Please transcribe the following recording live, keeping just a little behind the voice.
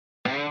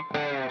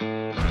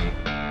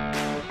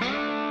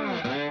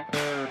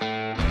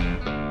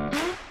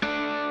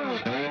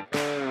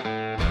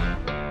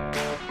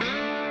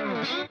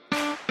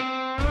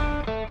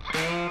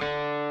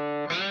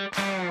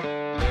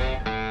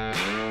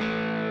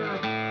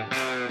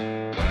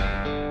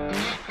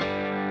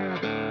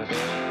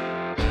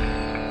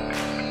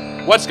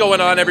What's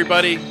going on,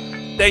 everybody?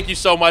 Thank you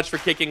so much for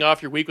kicking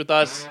off your week with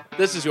us.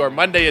 This is your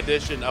Monday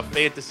edition of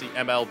Fantasy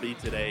MLB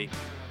Today.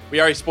 We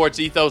are a Sports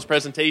Ethos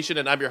presentation,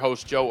 and I'm your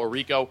host, Joe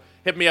Orico.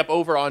 Hit me up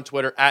over on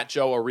Twitter at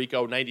Joe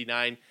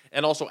Orico99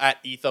 and also at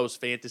Ethos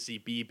Fantasy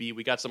BB.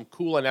 We got some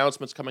cool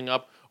announcements coming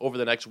up over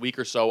the next week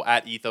or so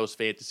at Ethos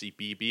Fantasy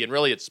BB, and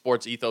really it's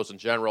Sports Ethos in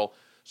general.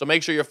 So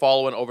make sure you're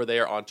following over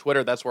there on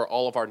Twitter. That's where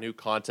all of our new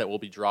content will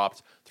be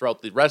dropped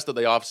throughout the rest of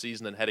the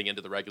offseason and heading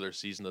into the regular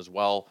season as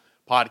well.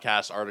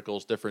 Podcasts,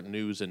 articles, different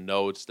news and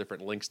notes,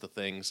 different links to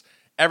things.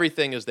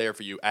 Everything is there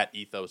for you at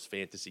Ethos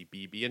Fantasy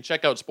BB. And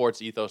check out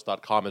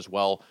sportsethos.com as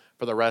well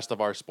for the rest of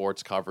our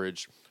sports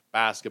coverage.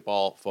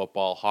 Basketball,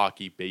 football,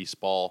 hockey,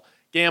 baseball,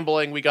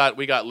 gambling. We got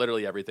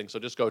literally everything. So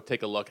just go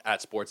take a look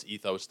at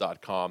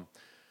sportsethos.com.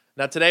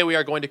 Now today we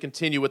are going to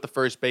continue with the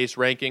first base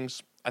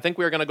rankings. I think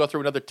we are going to go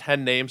through another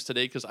 10 names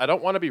today because I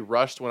don't want to be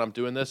rushed when I'm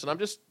doing this. And I'm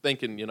just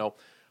thinking,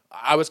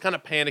 I was kind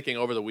of panicking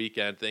over the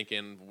weekend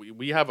thinking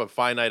we have a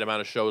finite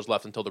amount of shows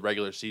left until the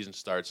regular season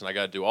starts, and I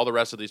got to do all the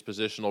rest of these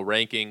positional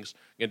rankings.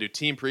 I'm going to do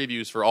team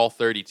previews for all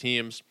 30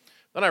 teams.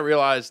 Then I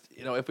realized,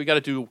 if we got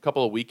to do a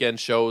couple of weekend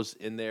shows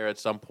in there at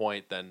some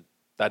point, then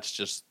that's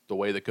just the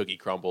way the cookie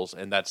crumbles,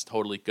 and that's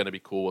totally going to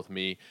be cool with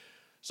me.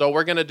 So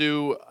we're going to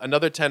do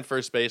another 10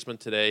 first basemen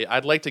today.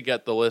 I'd like to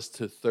get the list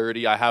to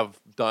 30. I have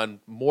done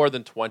more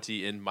than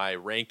 20 in my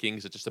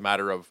rankings. It's just a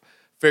matter of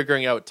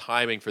figuring out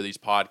timing for these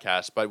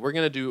podcasts, but we're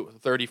going to do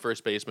 30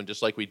 first basemen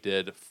just like we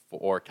did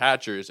for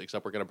catchers,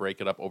 except we're going to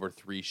break it up over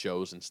 3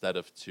 shows instead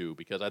of 2,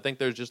 because I think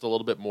there's just a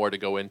little bit more to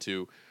go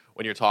into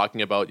when you're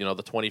talking about, the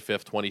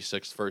 25th,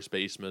 26th first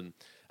baseman,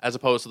 as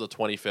opposed to the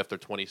 25th or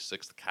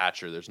 26th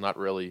catcher. There's not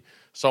really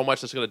so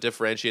much that's going to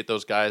differentiate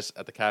those guys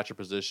at the catcher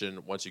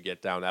position once you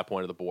get down that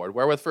point of the board.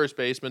 Where with first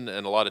baseman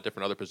and a lot of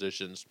different other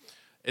positions,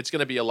 it's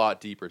going to be a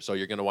lot deeper. So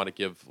you're going to want to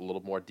give a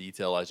little more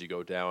detail as you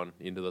go down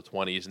into the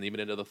 20s and even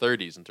into the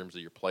 30s in terms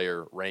of your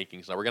player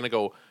rankings. Now we're going to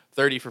go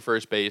 30 for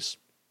first base.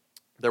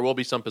 There will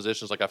be some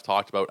positions like I've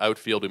talked about.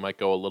 Outfield, we might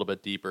go a little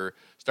bit deeper.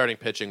 Starting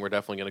pitching, we're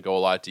definitely going to go a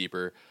lot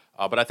deeper.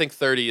 But I think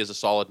 30 is a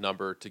solid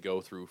number to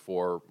go through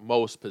for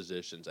most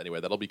positions. Anyway,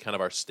 that'll be kind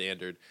of our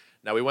standard.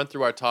 Now, we went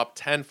through our top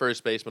 10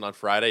 first basemen on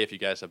Friday. If you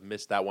guys have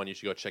missed that one, you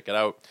should go check it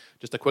out.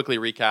 Just to quickly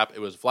recap, it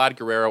was Vlad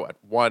Guerrero at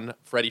 1,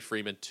 Freddie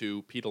Freeman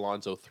 2, Pete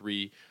Alonso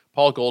 3,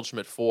 Paul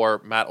Goldschmidt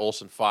 4, Matt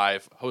Olson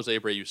 5, Jose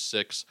Abreu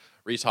 6,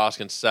 Rhys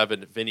Hoskins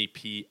 7, Vinny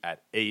P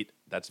at 8.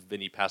 That's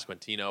Vinny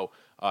Pasquantino.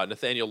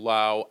 Nathaniel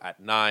Lau at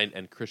 9,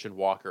 and Christian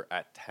Walker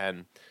at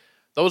 10.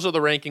 Those are the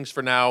rankings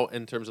for now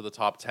in terms of the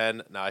top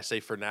 10. Now, I say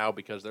for now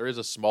because there is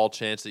a small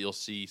chance that you'll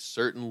see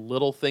certain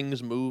little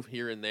things move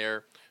here and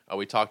there.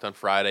 We talked on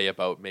Friday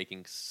about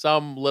making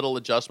some little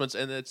adjustments,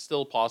 and it's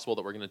still possible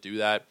that we're going to do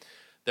that.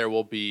 There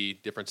will be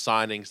different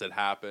signings that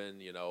happen.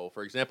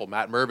 For example,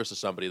 Matt Mervis is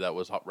somebody that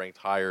was ranked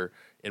higher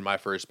in my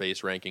first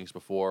base rankings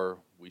before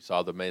we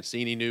saw the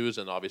Mancini news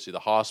and obviously the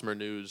Hosmer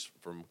news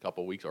from a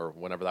couple of weeks or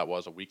whenever that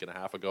was, a week and a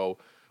half ago,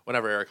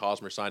 whenever Eric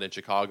Hosmer signed in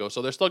Chicago.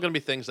 So there's still going to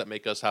be things that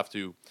make us have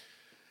to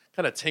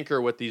kind of tinker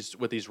with these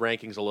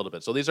rankings a little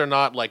bit. So these are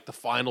not like the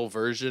final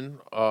version.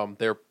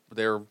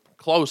 They're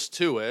close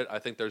to it. I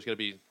think there's going to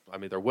be,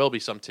 there will be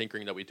some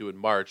tinkering that we do in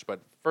March, but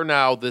for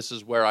now, this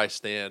is where I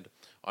stand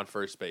on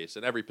first base.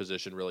 In every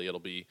position, really, it'll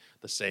be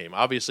the same.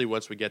 Obviously,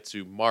 once we get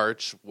to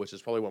March, which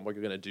is probably when we're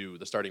going to do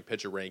the starting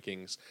pitcher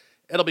rankings,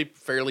 it'll be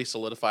fairly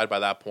solidified by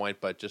that point,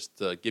 but just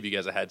to give you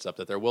guys a heads up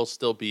that there will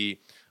still be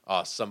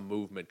some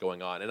movement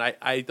going on. And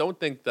I don't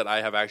think that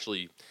I have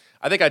actually...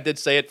 I think I did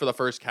say it for the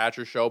first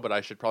catcher show, but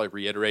I should probably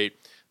reiterate.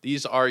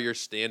 These are your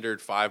standard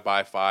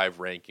 5x5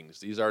 rankings.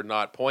 These are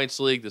not points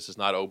league. This is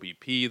not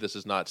OBP. This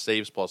is not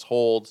saves plus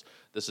holds.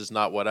 This is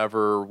not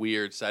whatever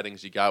weird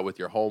settings you got with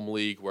your home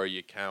league where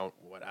you count,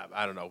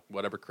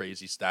 whatever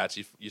crazy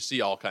stats. You see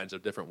all kinds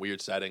of different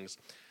weird settings.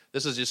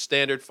 This is just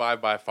standard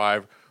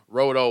 5x5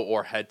 roto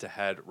or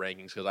head-to-head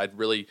rankings because I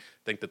really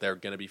think that they're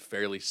going to be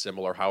fairly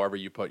similar however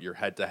you put your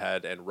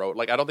head-to-head and roto.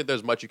 I don't think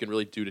there's much you can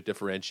really do to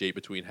differentiate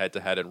between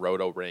head-to-head and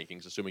roto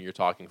rankings, assuming you're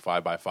talking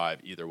 5x5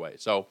 either way.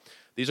 So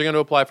these are going to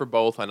apply for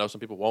both. I know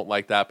some people won't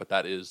like that, but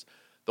that is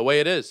the way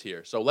it is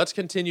here. So let's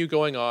continue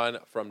going on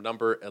from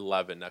number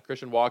 11. Now,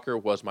 Christian Walker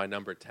was my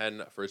number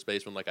 10 first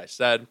baseman, like I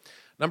said.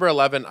 Number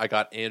 11, I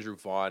got Andrew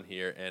Vaughn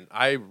here, and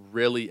I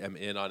really am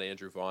in on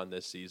Andrew Vaughn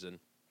this season.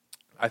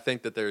 I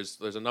think that there's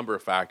a number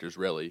of factors,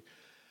 really.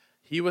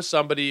 He was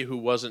somebody who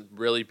wasn't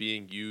really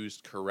being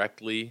used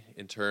correctly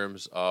in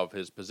terms of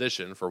his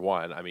position, for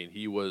one.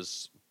 He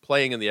was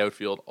playing in the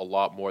outfield a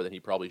lot more than he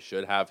probably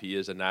should have. He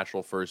is a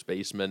natural first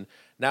baseman.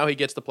 Now he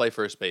gets to play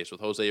first base with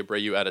Jose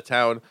Abreu out of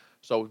town.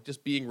 So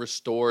just being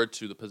restored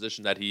to the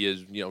position that he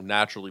is,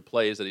 naturally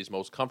plays, that he's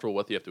most comfortable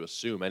with, you have to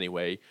assume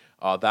anyway,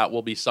 that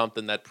will be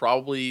something that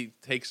probably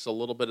takes a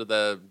little bit of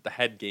the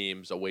head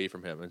games away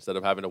from him instead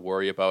of having to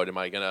worry about, am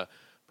I going to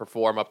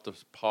perform up to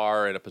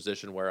par in a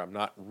position where I'm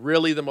not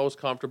really the most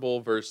comfortable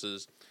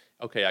versus,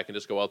 okay, I can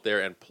just go out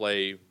there and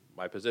play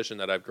my position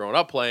that I've grown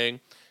up playing,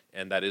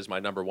 and that is my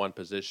number one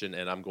position,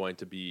 and I'm going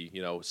to be,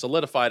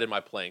 solidified in my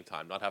playing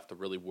time, not have to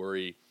really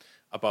worry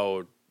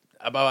about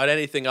about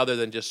anything other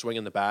than just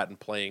swinging the bat and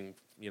playing,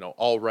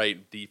 all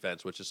right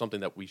defense, which is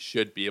something that we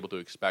should be able to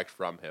expect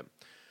from him.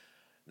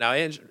 Now,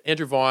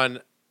 Andrew Vaughn,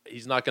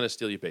 he's not going to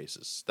steal you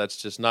bases. That's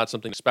just not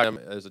something to expect him.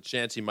 There's a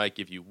chance he might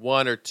give you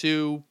one or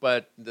two,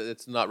 but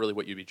it's not really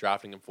what you'd be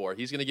drafting him for.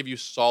 He's going to give you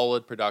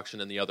solid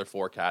production in the other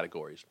 4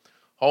 categories.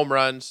 Home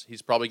runs,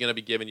 he's probably going to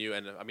be giving you,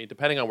 and I mean,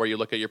 depending on where you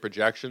look at your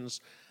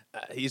projections,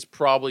 he's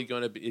probably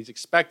going to be, he's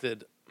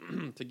expected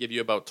to give you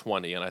about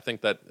 20, and I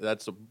think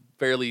that's a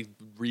fairly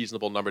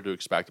reasonable number to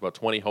expect, about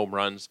 20 home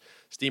runs.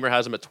 Steamer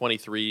has him at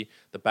 23,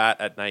 the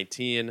Bat at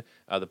 19,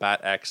 the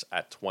Bat X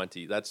at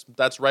 20.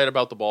 That's right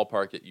about the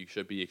ballpark that you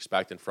should be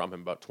expecting from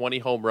him, about 20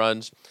 home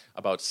runs,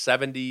 about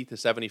 70 to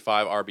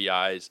 75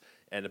 RBIs,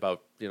 and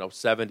about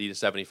 70 to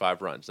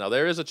 75 runs. Now,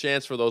 there is a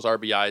chance for those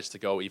RBIs to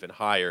go even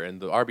higher, and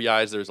the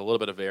RBIs, there's a little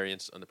bit of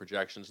variance on the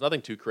projections,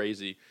 nothing too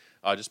crazy,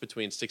 just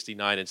between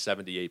 69 and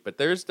 78. But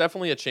there's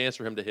definitely a chance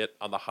for him to hit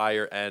on the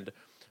higher end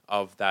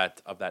of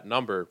that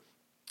number.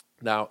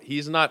 Now,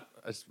 he's not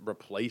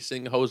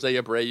replacing Jose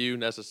Abreu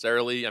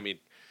necessarily. I mean,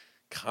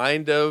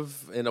 kind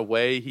of in a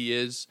way he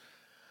is.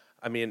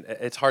 I mean,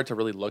 it's hard to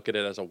really look at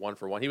it as a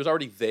one-for-one. He was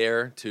already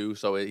there, too,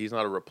 so he's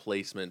not a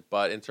replacement.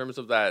 But in terms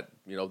of that,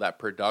 that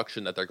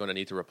production that they're going to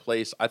need to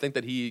replace, I think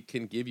that he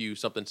can give you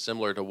something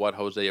similar to what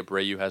Jose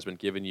Abreu has been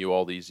giving you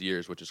all these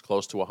years, which is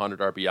close to 100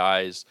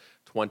 RBIs,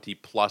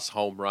 20-plus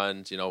home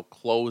runs,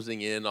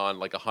 closing in on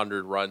like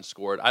 100 runs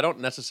scored. I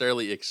don't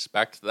necessarily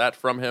expect that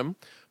from him,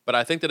 but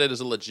I think that it is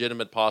a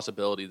legitimate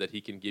possibility that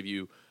he can give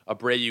you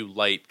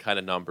Abreu-light kind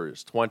of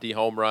numbers, 20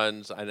 home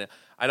runs.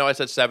 I know I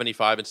said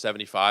 75 and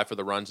 75 for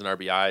the runs and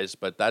RBIs,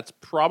 but that's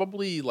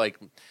probably like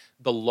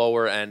the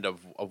lower end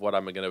of what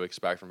I'm going to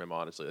expect from him,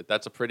 honestly. Like,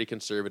 that's a pretty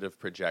conservative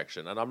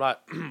projection. And I'm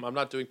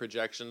not doing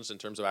projections in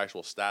terms of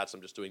actual stats.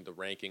 I'm just doing the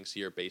rankings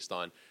here based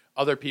on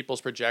other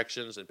people's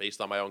projections and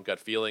based on my own gut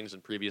feelings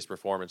and previous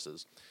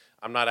performances.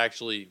 I'm not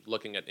actually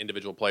looking at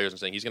individual players and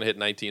saying he's going to hit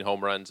 19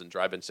 home runs and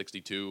drive in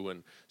 62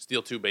 and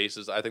steal 2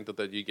 bases. I think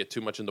that you get too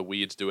much in the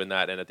weeds doing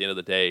that, and at the end of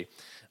the day,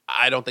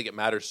 I don't think it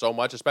matters so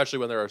much, especially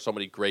when there are so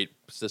many great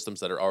systems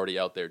that are already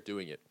out there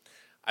doing it.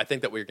 I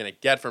think that what you're going to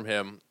get from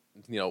him,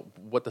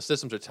 what the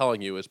systems are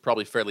telling you is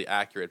probably fairly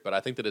accurate, but I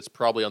think that it's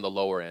probably on the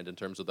lower end in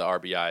terms of the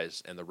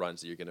RBIs and the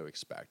runs that you're going to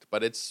expect.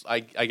 But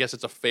I guess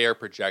it's a fair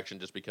projection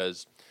just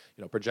because,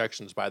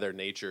 projections by their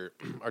nature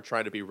are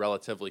trying to be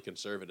relatively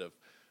conservative.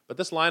 But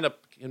this lineup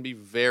can be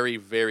very,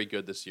 very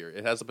good this year.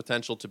 It has the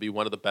potential to be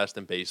one of the best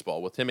in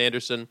baseball. With Tim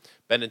Anderson,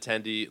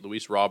 Benintendi,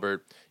 Luis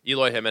Robert,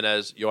 Eloy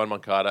Jimenez, Yoan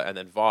Moncada, and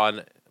then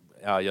Vaughn,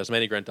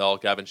 Yasmani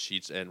Grandal, Gavin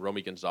Sheets, and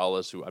Romy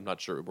Gonzalez, who I'm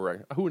not sure,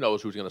 who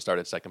knows who's going to start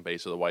at second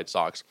base for the White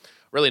Sox.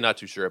 Really not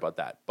too sure about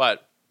that.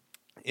 But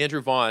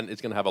Andrew Vaughn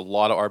is going to have a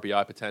lot of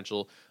RBI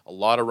potential. A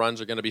lot of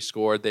runs are going to be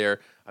scored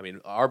there. I mean,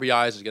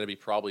 RBIs is going to be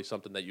probably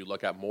something that you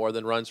look at more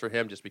than runs for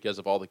him just because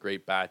of all the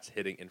great bats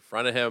hitting in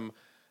front of him.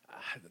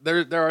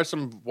 There are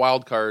some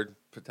wild card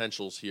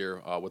potentials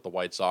here with the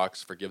White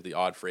Sox, forgive the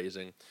odd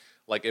phrasing.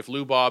 Like if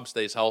Lou Bob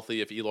stays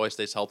healthy, if Eloy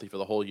stays healthy for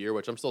the whole year,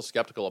 which I'm still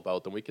skeptical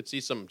about, then we could see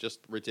some just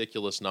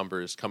ridiculous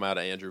numbers come out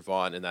of Andrew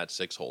Vaughn in that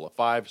 6-hole, a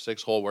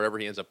 5-6 hole, wherever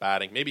he ends up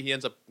batting. Maybe he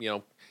ends up,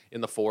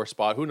 in the 4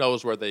 spot. Who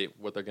knows what they're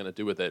going to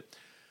do with it.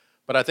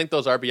 But I think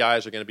those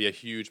RBIs are going to be a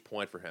huge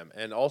point for him.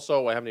 And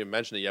also, I haven't even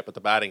mentioned it yet, but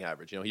the batting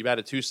average. He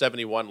batted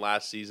 .271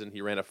 last season.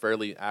 He ran a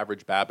fairly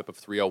average BABIP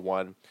of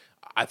 .301.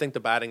 I think the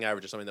batting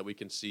average is something that we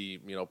can see,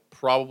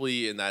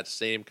 probably in that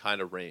same kind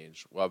of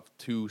range of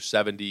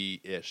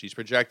 270-ish. He's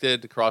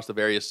projected across the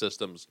various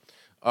systems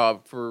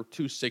for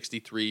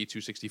 263,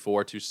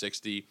 264,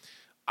 260.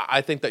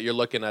 I think that you're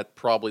looking at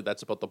probably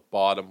that's about the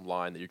bottom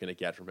line that you're going to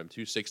get from him,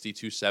 260,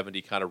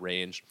 270 kind of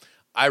range.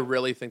 I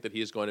really think that he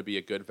is going to be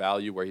a good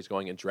value where he's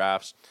going in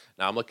drafts.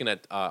 Now, I'm looking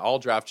at all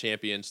draft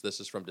champions. This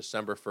is from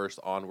December 1st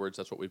onwards.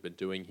 That's what we've been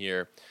doing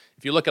here.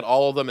 If you look at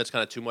all of them, it's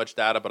kind of too much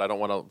data, but I don't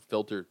want to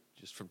filter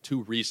just from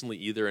too recently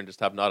either and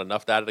just have not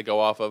enough data to go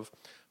off of.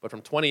 But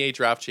from 28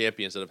 draft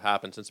champions that have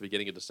happened since the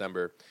beginning of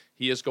December,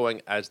 he is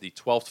going as the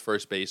 12th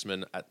first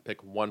baseman at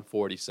pick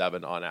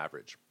 147 on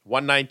average.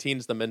 119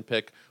 is the min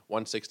pick,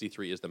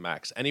 163 is the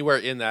max. Anywhere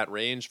in that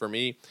range, for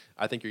me,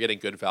 I think you're getting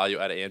good value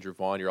out of Andrew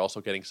Vaughn. You're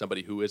also getting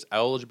somebody who is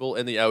eligible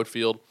in the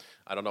outfield.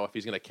 I don't know if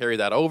he's going to carry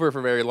that over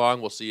for very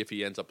long. We'll see if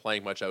he ends up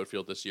playing much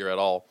outfield this year at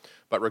all.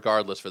 But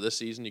regardless, for this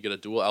season, you get a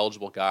dual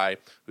eligible guy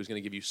who's going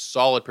to give you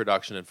solid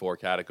production in 4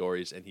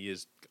 categories, and he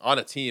is on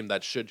a team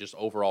that should just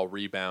overall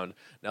rebound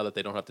now that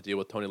they don't have to deal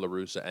with Tony La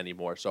Russa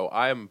anymore. So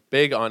I am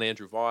big on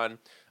Andrew Vaughn.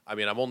 I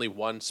mean, I'm only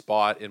one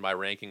spot in my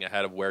ranking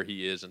ahead of where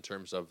he is in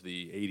terms of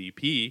the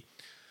ADP,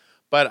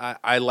 but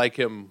I like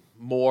him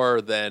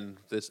more than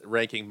this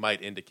ranking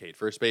might indicate.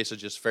 First base is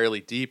just fairly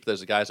deep.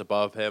 There's guys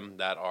above him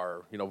that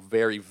are,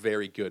 very,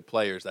 very good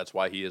players. That's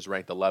why he is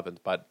ranked 11th.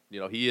 But,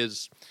 he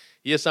is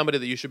somebody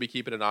that you should be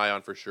keeping an eye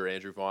on for sure,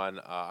 Andrew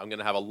Vaughn. I'm going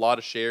to have a lot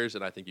of shares,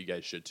 and I think you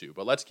guys should too.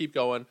 But let's keep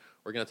going.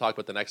 We're going to talk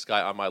about the next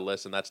guy on my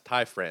list, and that's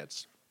Ty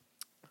France.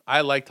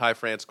 I like Ty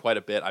France quite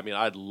a bit. I mean,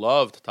 I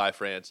loved Ty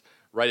France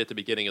right at the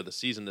beginning of the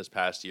season this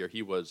past year.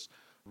 He was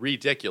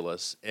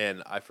ridiculous,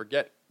 and I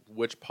forget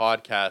which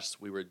podcast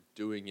we were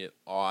doing it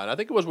on. I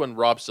think it was when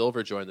Rob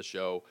Silver joined the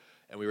show,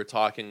 and we were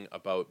talking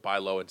about buy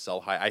low and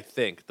sell high. I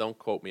think. Don't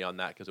quote me on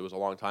that because it was a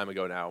long time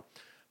ago now.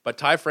 But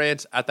Ty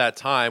France at that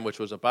time, which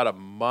was about a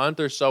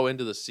month or so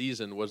into the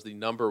season, was the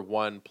number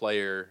one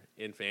player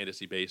in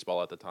fantasy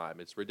baseball at the time.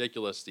 It's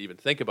ridiculous to even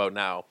think about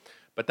now,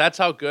 but that's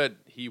how good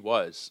he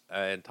was.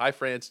 And Ty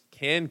France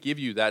can give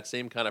you that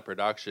same kind of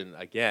production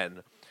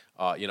again.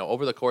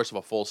 Over the course of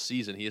a full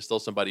season, he is still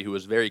somebody who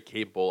is very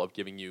capable of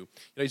giving you,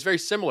 he's very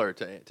similar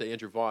to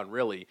Andrew Vaughn,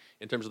 really,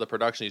 in terms of the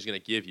production he's going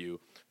to give you.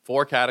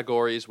 4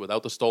 categories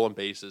without the stolen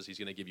bases. He's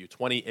going to give you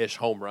 20-ish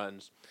home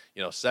runs,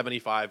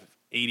 75,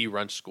 80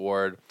 runs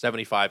scored,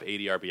 75,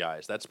 80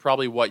 RBIs. That's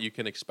probably what you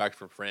can expect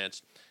from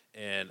France.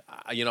 And,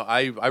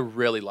 I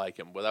really like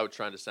him. Without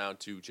trying to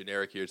sound too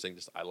generic here, saying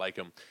just I like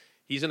him.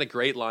 He's in a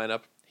great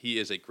lineup. He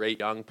is a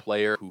great young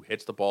player who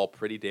hits the ball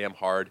pretty damn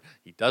hard.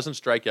 He doesn't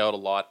strike out a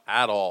lot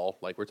at all.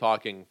 Like we're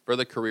talking for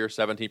the career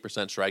 17%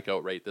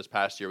 strikeout rate. This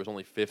past year was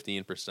only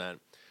 15%.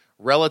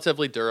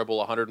 Relatively durable,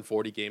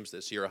 140 games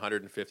this year,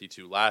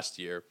 152 last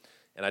year.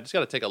 And I just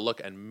got to take a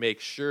look and make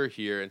sure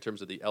here in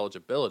terms of the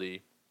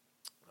eligibility.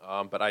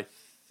 But I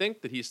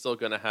think that he's still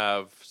going to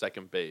have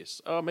second base.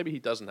 Oh, maybe he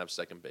doesn't have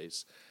second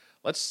base.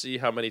 Let's see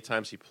how many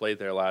times he played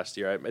there last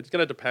year. It's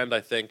going to depend,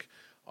 I think,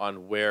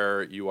 on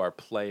where you are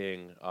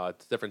playing.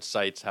 Different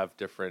sites have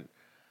different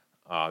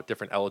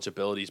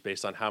eligibilities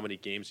based on how many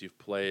games you've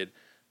played.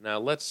 Now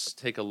let's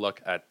take a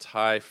look at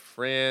Ty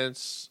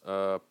France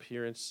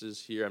appearances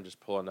here. I'm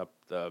just pulling up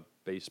the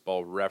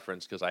Baseball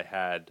Reference because I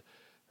had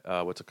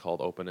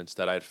open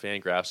instead. I had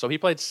Fangraphs. So he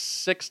played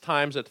 6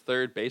 times at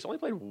third base. Only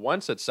played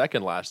once at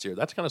second last year.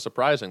 That's kind of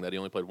surprising that he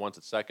only played once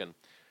at second.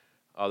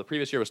 The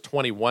previous year was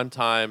 21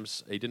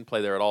 times. He didn't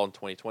play there at all in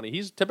 2020.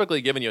 He's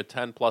typically given you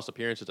 10-plus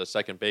appearances at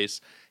second base.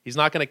 He's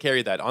not going to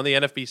carry that. On the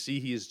NFBC,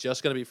 he's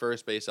just going to be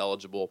first base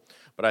eligible.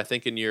 But I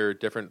think in your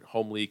different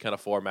home league kind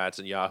of formats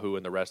and Yahoo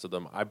and the rest of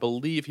them, I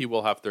believe he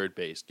will have third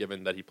base,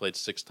 given that he played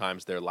 6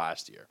 times there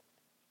last year.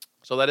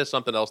 So that is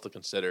something else to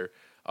consider.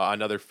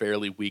 Another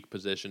fairly weak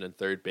position in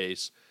third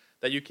base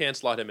that you can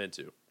slot him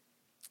into.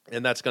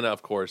 And that's going to,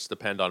 of course,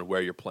 depend on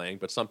where you're playing,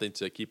 but something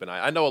to keep an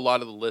eye. I know a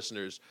lot of the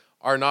listeners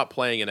are not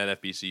playing in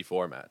NFBC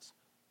formats.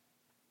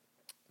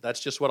 That's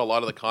just what a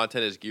lot of the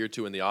content is geared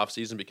to in the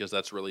offseason because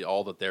that's really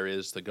all that there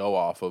is to go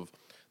off of.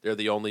 They're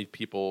the only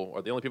people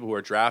who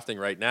are drafting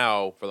right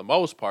now, for the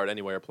most part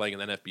anyway, are playing in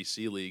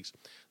NFBC leagues.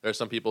 There are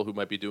some people who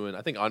might be doing,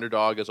 I think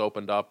Underdog has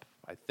opened up,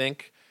 I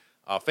think.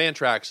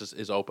 Fantrax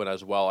is open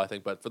as well, I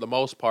think. But for the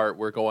most part,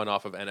 we're going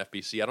off of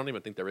NFBC. I don't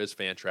even think there is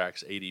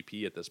Fantrax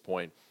ADP at this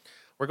point.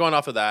 We're going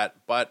off of that,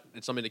 but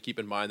it's something to keep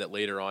in mind that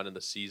later on in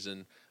the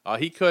season,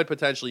 he could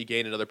potentially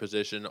gain another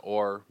position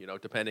or,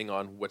 depending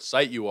on what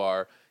site you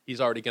are,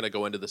 he's already going to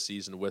go into the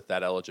season with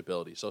that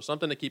eligibility. So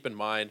something to keep in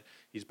mind.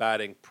 He's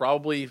batting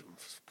probably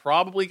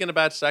going to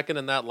bat second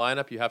in that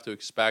lineup. You have to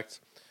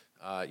expect,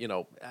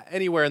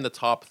 anywhere in the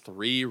top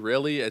 3,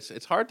 really.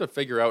 It's hard to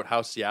figure out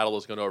how Seattle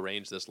is going to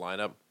arrange this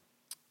lineup.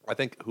 I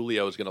think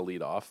Julio is going to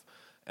lead off,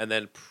 and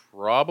then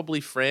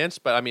probably France,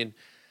 but I mean,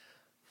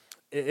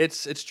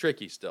 it's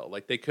tricky still.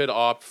 Like they could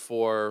opt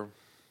for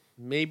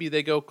maybe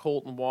they go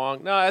Colton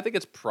Wong. No, I think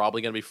it's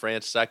probably going to be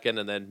France second,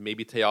 and then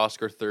maybe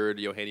Teoscar third,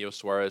 Eugenio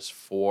Suarez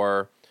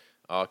 4,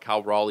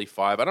 Cal Raleigh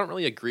 5. I don't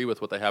really agree with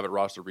what they have at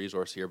Roster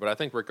Resource here, but I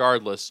think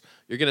regardless,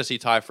 you're going to see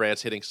Ty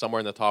France hitting somewhere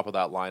in the top of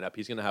that lineup.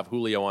 He's going to have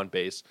Julio on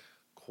base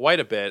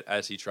quite a bit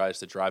as he tries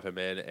to drive him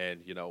in,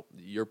 and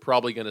you're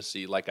probably going to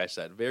see, like I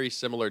said, very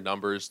similar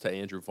numbers to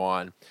Andrew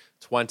Vaughn,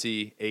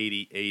 20,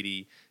 80,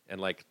 80,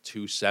 and like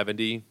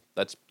 270.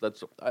 That's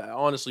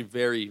honestly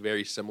very,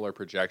 very similar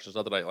projections.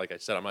 Not that like I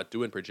said, I'm not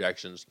doing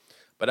projections,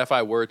 but if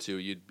I were to,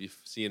 you'd be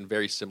seeing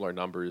very similar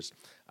numbers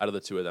out of the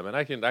two of them. And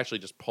I can actually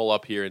just pull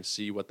up here and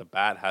see what the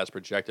bat has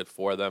projected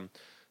for them.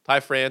 Ty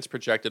France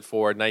projected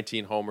for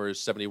 19 homers,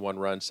 71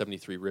 runs,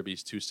 73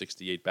 ribbies,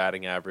 268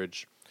 batting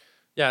average.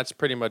 Yeah, it's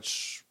pretty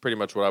much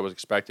what I was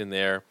expecting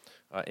there.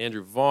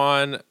 Andrew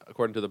Vaughn,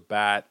 according to the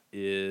bat,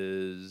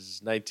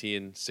 is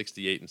 19,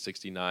 68, and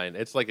 69.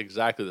 It's like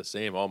exactly the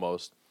same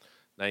almost.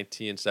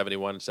 19,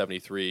 71, and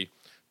 73,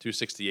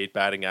 268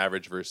 batting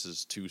average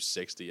versus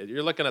 260.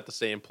 You're looking at the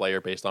same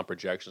player based on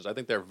projections. I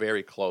think they're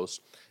very close,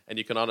 and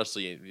you can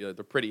honestly, they're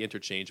pretty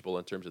interchangeable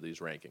in terms of these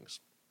rankings.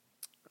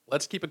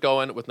 Let's keep it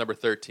going with number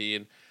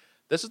 13.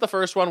 This is the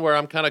first one where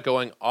I'm kind of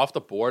going off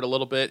the board a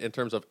little bit in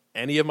terms of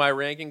any of my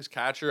rankings.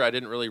 Catcher, I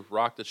didn't really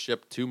rock the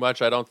ship too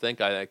much, I don't think.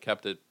 I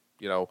kept it,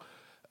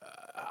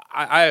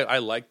 I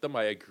like them.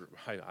 I agree.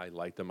 I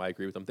like them. I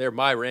agree with them. They're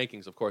my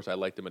rankings, of course. I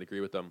like them and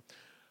agree with them.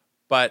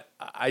 But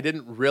I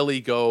didn't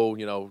really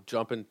go,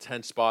 jumping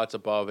 10 spots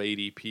above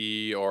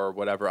ADP or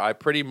whatever. I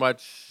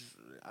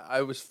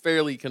was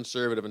fairly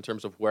conservative in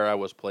terms of where I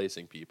was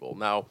placing people.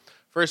 Now,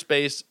 first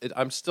base,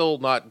 I'm still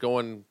not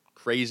going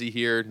crazy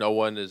here. No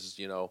one is,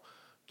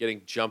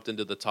 getting jumped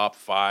into the top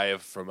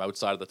 5 from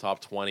outside of the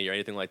top 20 or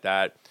anything like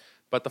that.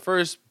 But the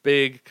first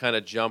big kind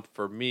of jump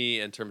for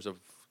me in terms of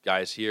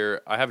guys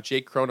here. I have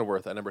Jake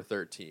Cronenworth at number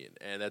 13,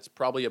 and that's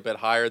probably a bit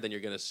higher than you're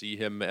going to see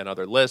him in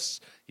other lists.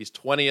 He's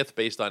 20th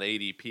based on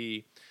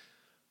ADP.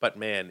 But,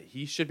 man,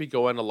 he should be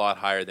going a lot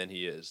higher than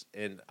he is.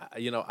 And,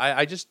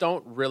 I just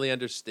don't really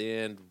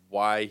understand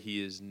why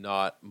he is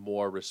not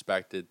more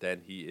respected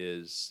than he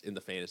is in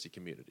the fantasy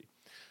community.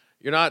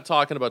 You're not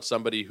talking about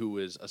somebody who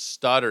is a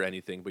stud or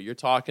anything, but you're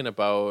talking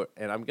about,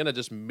 and I'm going to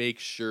just make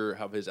sure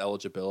of his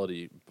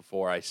eligibility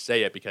before I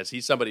say it, because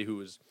he's somebody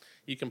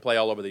he can play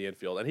all over the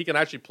infield. And he can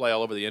actually play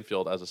all over the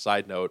infield, as a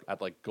side note,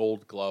 at like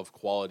Gold Glove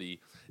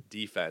quality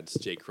defense.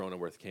 Jake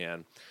Cronenworth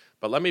can.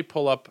 But let me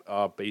pull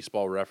up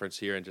Baseball Reference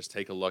here and just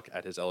take a look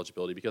at his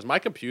eligibility, because my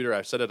computer,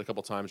 I've said it a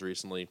couple times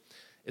recently,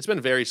 it's been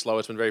very slow.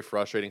 It's been very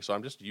frustrating. So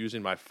I'm just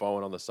using my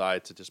phone on the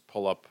side to just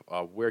pull up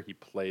where he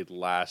played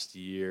last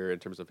year in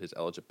terms of his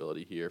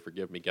eligibility here.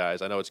 Forgive me,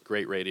 guys. I know it's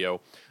great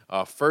radio.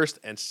 First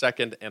and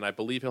second, and I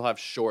believe he'll have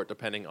short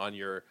depending on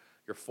your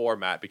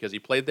format, because he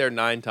played there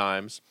 9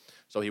 times.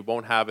 So he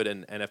won't have it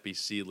in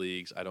NFBC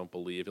leagues, I don't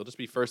believe. He'll just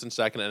be first and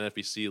second in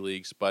NFBC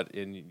leagues, but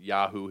in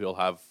Yahoo, he'll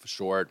have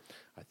short.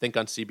 I think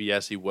on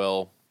CBS he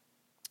will.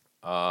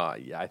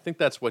 I think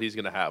that's what he's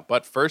going to have.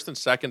 But first and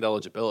second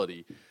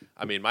eligibility,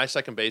 I mean, my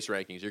second base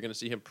rankings, you're going to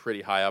see him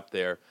pretty high up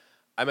there.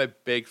 I'm a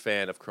big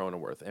fan of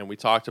Cronenworth, and we've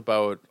talked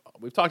about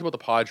the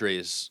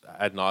Padres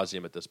ad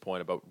nauseum at this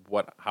point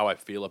about how I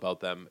feel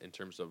about them in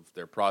terms of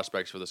their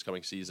prospects for this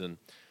coming season.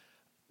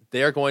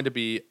 They are going to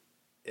be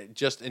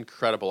just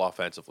incredible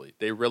offensively.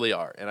 They really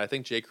are. And I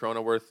think Jake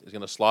Cronenworth is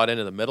going to slot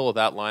into the middle of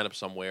that lineup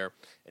somewhere,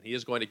 and he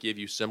is going to give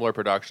you similar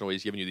production to what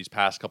he's given you these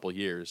past couple of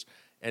years.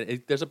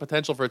 And there's a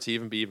potential for it to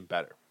even be even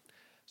better.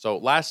 So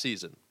last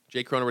season,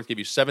 Jake Cronenworth gave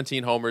you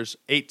 17 homers,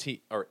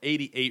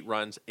 88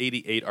 runs,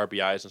 88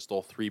 RBIs, and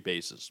stole 3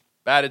 bases.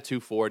 Batted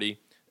 .240.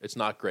 It's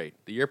not great.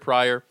 The year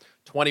prior,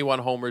 21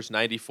 homers,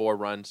 94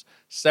 runs,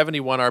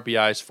 71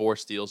 RBIs, 4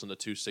 steals, and a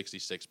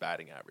 .266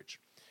 batting average.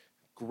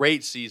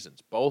 Great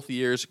seasons. Both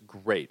years,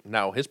 great.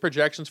 Now, his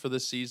projections for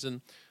this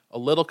season, a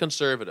little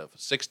conservative.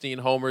 16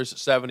 homers,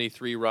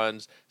 73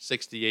 runs,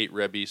 68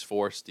 ribbies,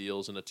 4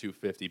 steals, and a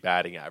 .250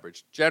 batting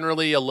average.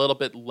 Generally, a little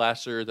bit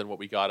lesser than what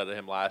we got out of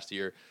him last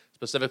year,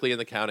 specifically in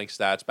the counting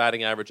stats.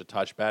 Batting average a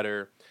touch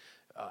better.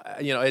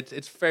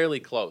 It's fairly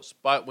close.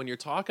 But when you're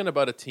talking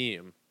about a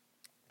team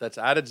that's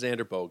added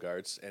Xander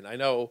Bogaerts, and I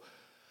know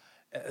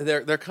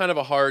they're kind of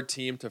a hard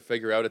team to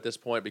figure out at this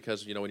point,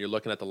 because when you're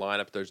looking at the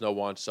lineup, there's no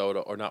Juan Soto,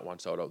 or not Juan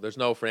Soto. There's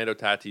no Fernando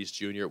Tatis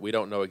Jr. We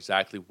don't know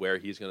exactly where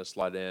he's going to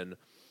slot in,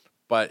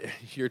 but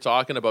you're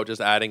talking about just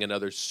adding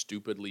another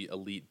stupidly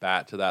elite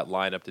bat to that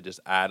lineup to just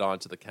add on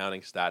to the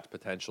counting stats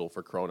potential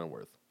for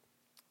Cronenworth.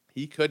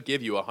 He could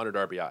give you 100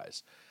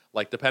 RBIs.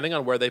 Like, depending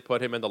on where they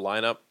put him in the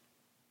lineup,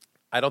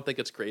 I don't think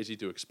it's crazy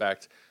to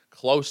expect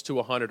close to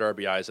 100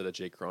 RBIs at a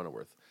Jake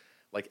Cronenworth.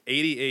 Like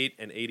 88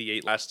 and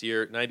 88 last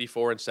year,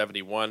 94 and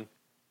 71.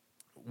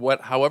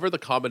 However the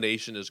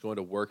combination is going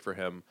to work for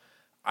him,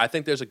 I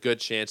think there's a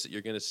good chance that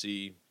you're going to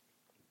see,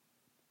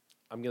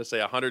 I'm going to say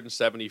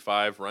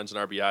 175 runs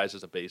and RBIs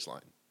as a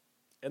baseline.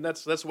 And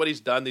that's what he's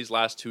done these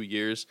last 2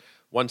 years,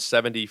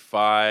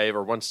 175 or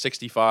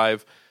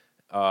 165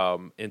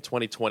 in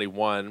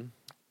 2021,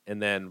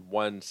 and then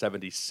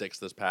 176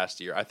 this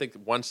past year. I think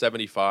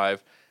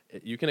 175,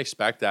 you can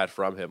expect that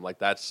from him. Like,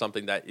 that's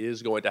something that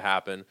is going to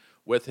happen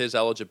with his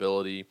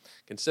eligibility.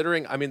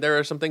 Considering, I mean, there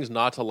are some things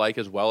not to like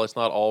as well. It's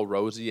not all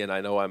rosy, and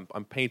I know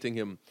I'm painting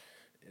him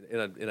in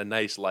a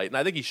nice light, and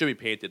I think he should be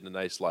painted in a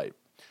nice light.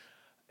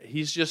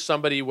 He's just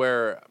somebody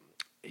where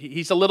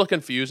he's a little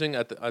confusing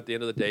at the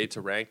end of the day to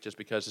rank, just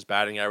because his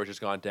batting average has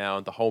gone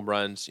down. The home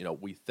runs,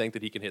 we think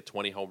that he can hit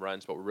 20 home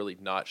runs, but we're really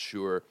not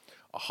sure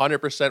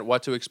 100%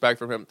 what to expect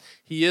from him.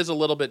 He is a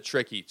little bit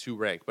tricky to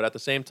rank, but at the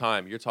same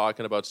time, you're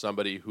talking about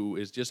somebody who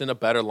is just in a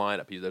better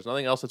lineup. There's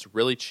nothing else that's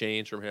really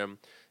changed from him.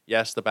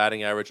 Yes, the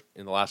batting average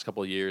in the last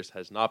couple of years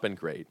has not been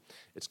great.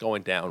 It's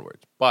going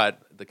downwards,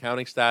 but the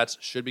counting stats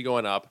should be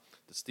going up.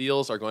 The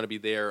steals are going to be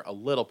there a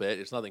little bit.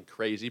 It's nothing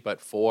crazy, but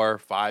 4,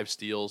 5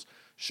 steals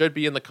should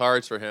be in the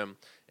cards for him.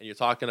 And you're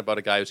talking about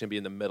a guy who's going to be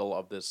in the middle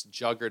of this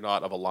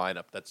juggernaut of a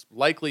lineup that's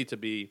likely to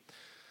be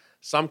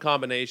some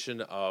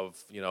combination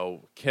of,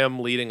 Kim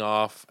leading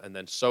off, and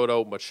then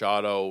Soto,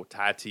 Machado,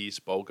 Tatis,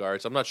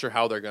 Bogaerts. I'm not sure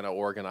how they're going to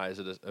organize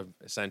it.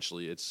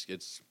 Essentially,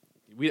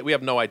 we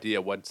have no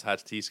idea when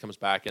Tatis comes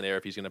back in there,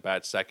 if he's going to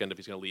bat second, if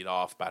he's going to lead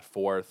off, bat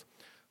fourth.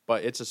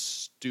 But it's a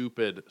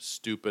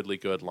stupidly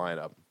good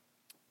lineup.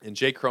 And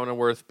Jake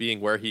Cronenworth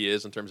being where he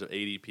is in terms of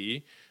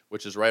ADP,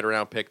 which is right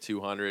around pick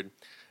 200,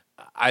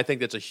 I think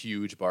that's a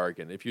huge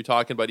bargain. If you're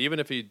talking about, even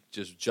if he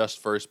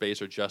just first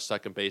base or just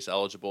second base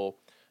eligible,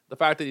 the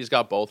fact that he's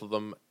got both of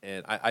them,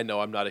 and I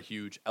know I'm not a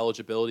huge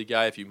eligibility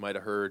guy. If you might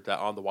have heard that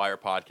on the Wire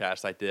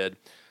podcast I did,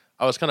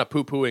 I was kind of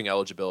poo-pooing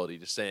eligibility,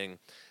 just saying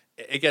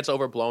it gets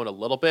overblown a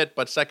little bit,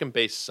 but second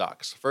base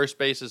sucks. First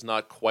base is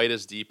not quite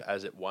as deep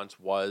as it once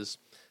was.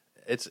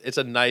 It's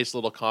a nice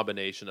little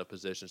combination of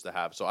positions to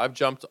have. So I've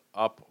jumped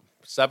up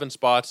 7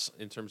 spots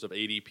in terms of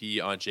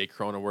ADP on Jake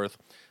Cronenworth.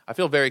 I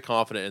feel very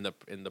confident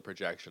in the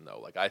projection,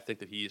 though. Like, I think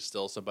that he is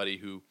still somebody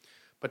who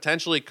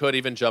potentially could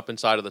even jump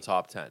inside of the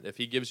top 10. If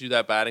he gives you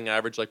that batting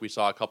average like we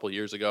saw a couple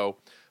years ago,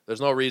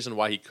 there's no reason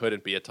why he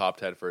couldn't be a top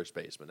 10 first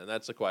baseman. And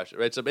that's the question.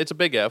 It's a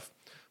big if,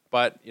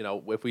 but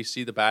if we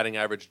see the batting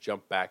average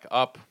jump back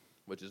up,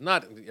 which is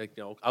not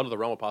out of the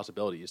realm of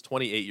possibility. He's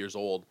 28 years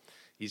old.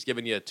 He's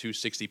given you a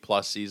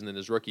 260-plus season in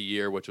his rookie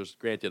year, which was,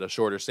 granted, a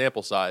shorter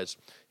sample size.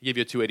 He gave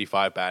you a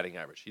 285 batting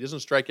average. He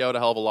doesn't strike out a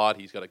hell of a lot.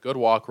 He's got a good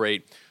walk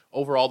rate.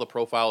 Overall, the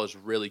profile is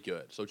really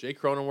good. So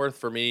Jake Cronenworth,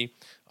 for me,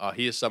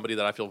 he is somebody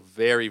that I feel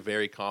very,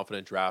 very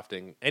confident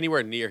drafting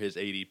anywhere near his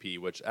ADP,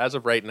 which as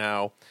of right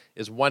now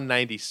is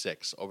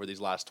 196 over these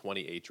last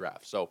 28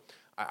 drafts. So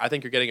I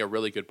think you're getting a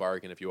really good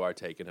bargain if you are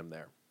taking him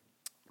there.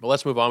 But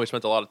let's move on. We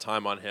spent a lot of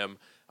time on him.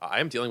 I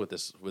am dealing with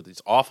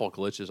these awful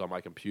glitches on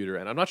my computer,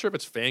 and I'm not sure if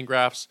it's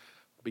Fangraphs,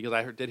 because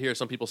I did hear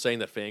some people saying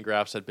that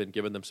Fangraphs had been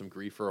giving them some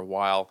grief for a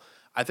while.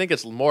 I think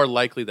it's more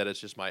likely that it's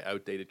just my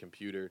outdated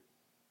computer.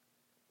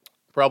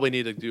 Probably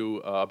need to do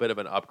a bit of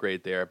an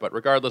upgrade there, but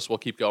regardless, we'll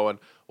keep going.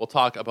 We'll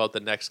talk about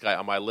the next guy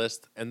on my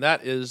list, and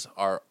that is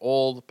our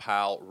old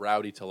pal,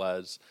 Rowdy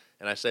Tellez.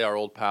 And I say our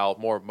old pal,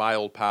 more my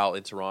old pal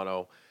in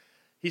Toronto.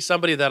 He's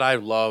somebody that I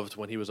loved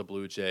when he was a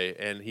Blue Jay,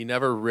 and he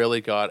never really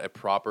got a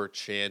proper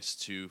chance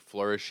to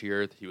flourish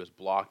here. He was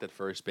blocked at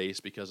first base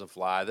because of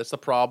Vlad. That's the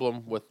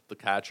problem with the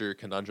catcher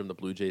conundrum the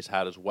Blue Jays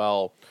had as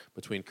well.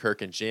 Between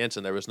Kirk and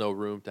Jansen, there was no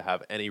room to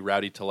have any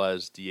Rowdy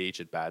Tellez DH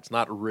at bats.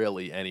 Not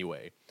really,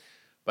 anyway.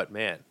 But,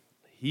 man,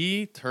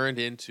 he turned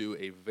into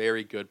a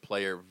very good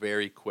player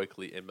very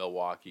quickly in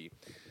Milwaukee.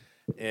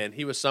 And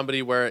he was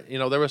somebody where,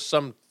 there was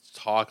some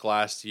talk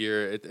last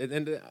year,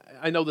 and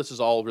I know this is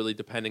all really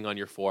depending on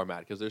your format,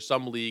 because there's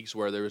some leagues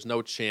where there was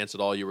no chance at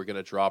all you were going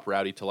to drop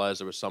Rowdy Tellez.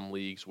 There was some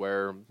leagues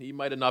where he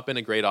might have not been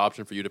a great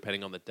option for you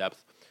depending on the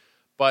depth.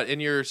 But in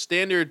your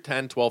standard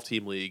 10,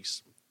 12-team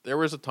leagues, there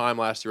was a time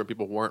last year when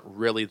people weren't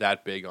really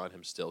that big on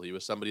him still. He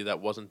was somebody that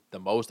wasn't the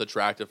most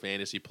attractive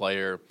fantasy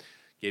player,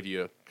 gave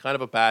you kind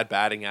of a bad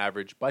batting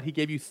average, but he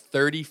gave you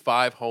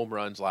 35 home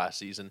runs last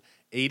season,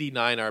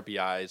 89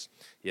 RBIs.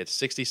 He had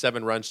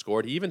 67 runs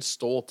scored. He even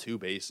stole 2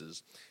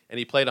 bases, and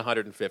he played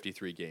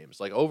 153 games.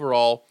 Like,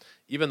 overall,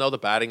 even though the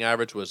batting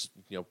average was,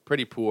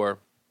 pretty poor,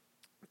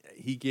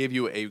 he gave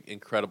you an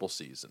incredible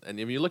season. And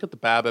if you look at the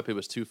BABIP, it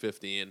was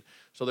 215.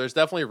 So there's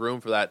definitely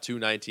room for that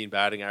 219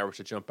 batting average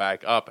to jump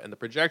back up. And the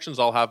projections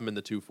all have him in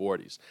the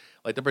 240s.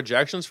 Like, the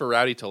projections for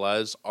Rowdy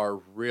Tellez are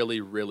really,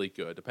 really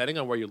good, depending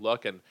on where you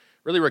look. And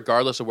really,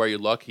 regardless of where you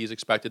look, he's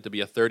expected to be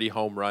a 30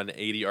 home run,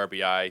 80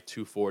 RBI,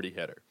 240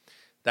 hitter.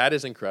 That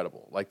is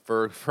incredible. Like,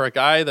 for a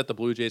guy that the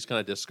Blue Jays kind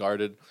of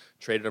discarded,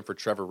 traded him for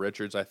Trevor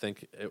Richards, I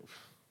think,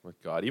 oh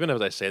God, even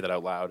as I say that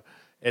out loud,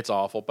 it's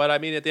awful. But, I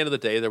mean, at the end of the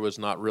day, there was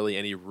not really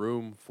any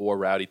room for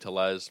Rowdy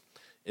Tellez.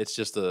 It's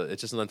just an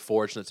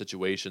unfortunate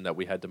situation that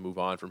we had to move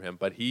on from him.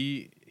 But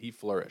he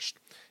flourished.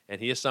 And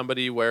he is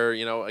somebody where,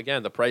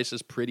 again, the price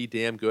is pretty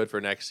damn good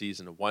for next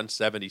season.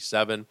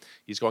 177.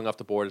 He's going off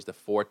the board as the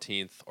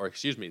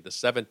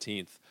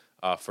 17th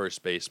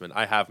first baseman.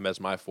 I have him as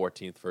my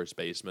 14th first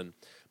baseman.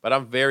 But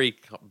I'm very,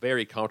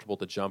 very comfortable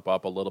to jump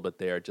up a little bit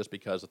there just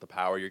because of the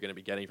power you're going to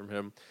be getting from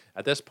him.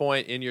 At this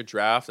point in your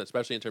draft,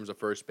 especially in terms of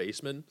first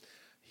baseman,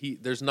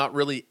 there's not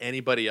really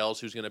anybody else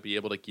who's going to be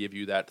able to give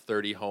you that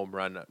 30 home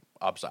run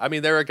upside. I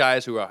mean, there are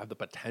guys who have the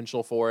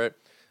potential for it.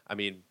 I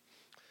mean,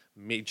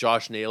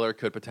 Josh Naylor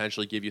could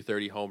potentially give you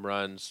 30 home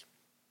runs.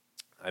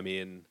 I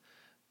mean,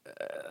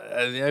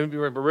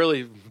 we're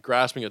really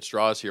grasping at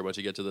straws here once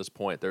you get to this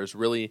point. There's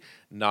really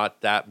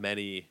not that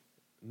many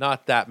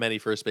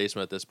first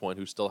basemen at this point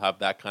who still have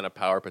that kind of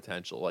power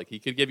potential. Like, he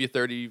could give you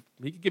 30,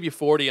 he could give you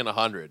 40 and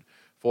 100,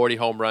 40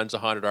 home runs,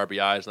 100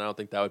 RBIs, and I don't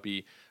think that would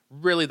be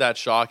really that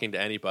shocking to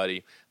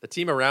anybody. The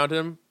team around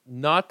him,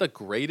 not the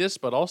greatest,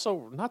 but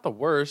also not the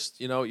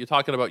worst. You're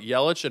talking about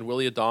Yelich and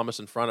Willy Adames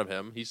in front of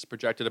him. He's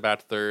projected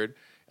about third.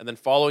 And then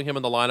following him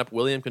in the lineup,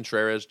 William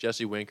Contreras,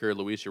 Jesse Winker,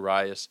 Luis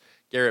Urias,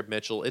 Garrett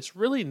Mitchell. It's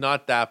really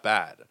not that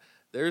bad.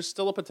 There's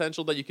still a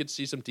potential that you could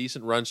see some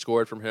decent runs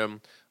scored from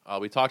him.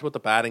 We talked about the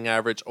batting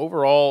average.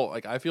 Overall,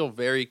 I feel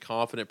very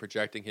confident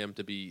projecting him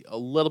to be a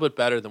little bit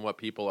better than what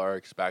people are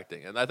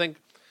expecting. And I think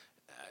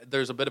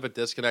there's a bit of a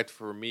disconnect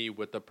for me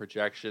with the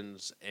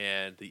projections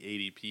and the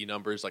ADP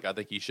numbers. I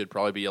think he should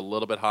probably be a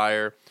little bit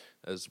higher.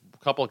 There's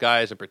a couple of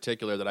guys in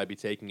particular that I'd be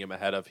taking him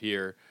ahead of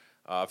here.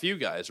 A few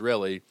guys,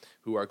 really,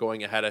 who are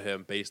going ahead of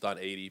him based on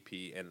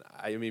ADP. And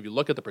I mean, if you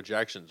look at the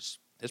projections,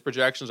 his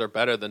projections are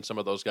better than some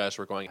of those guys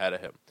who are going ahead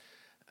of him.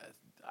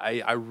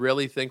 I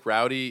really think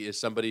Rowdy is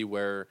somebody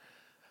where,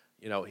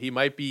 he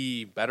might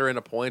be better in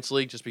a points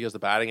league just because the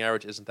batting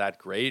average isn't that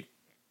great.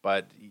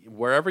 But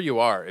wherever you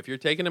are, if you're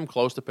taking him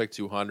close to pick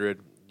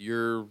 200,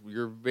 you're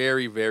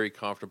very, very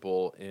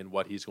comfortable in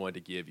what he's going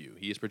to give you.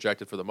 He's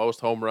projected for the most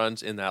home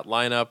runs in that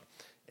lineup,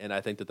 and I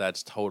think that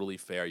that's totally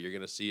fair. You're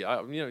going to see,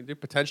 you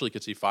potentially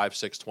could see 5,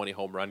 6, 20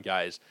 home run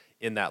guys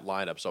in that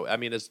lineup. So, I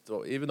mean,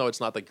 even though it's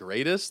not the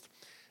greatest,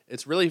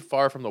 it's really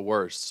far from the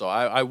worst. So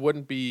I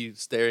wouldn't be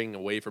staring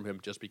away from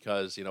him just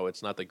because,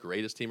 it's not the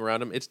greatest team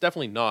around him. It's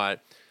definitely not,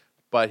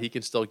 but he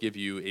can still give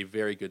you a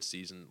very good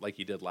season like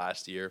he did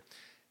last year.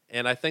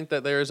 And I think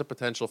that there is a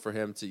potential for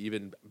him to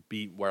even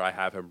beat where I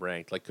have him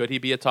ranked. Like, could he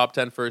be a top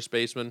 10 first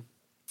baseman?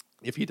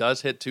 If he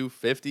does hit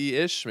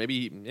 250-ish,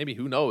 maybe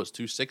who knows,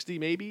 260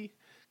 maybe?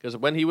 Because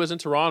when he was in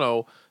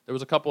Toronto, there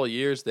was a couple of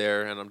years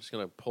there, and I'm just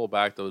going to pull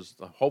back those.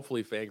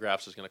 Hopefully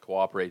Fangraphs is going to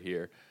cooperate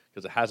here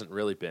because it hasn't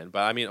really been.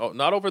 But, I mean,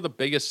 not over the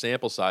biggest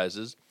sample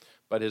sizes,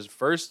 but his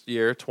first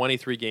year,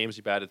 23 games,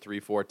 he batted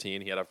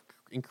 .314. He had an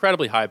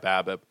incredibly high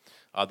BABIP.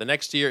 The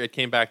next year, it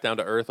came back down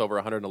to earth over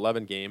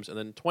 111 games. And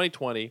then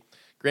 2020,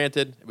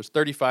 granted, it was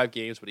 35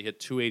 games, but he hit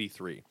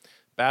 283.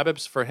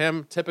 BABIPs for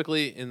him,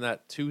 typically in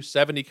that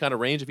 270 kind of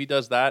range. If he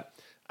does that,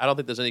 I don't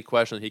think there's any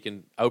question that he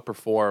can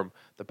outperform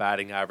the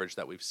batting average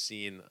that we've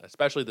seen,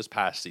 especially this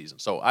past season.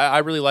 So I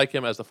really like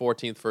him as the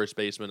 14th first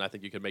baseman. I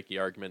think you could make the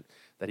argument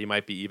that he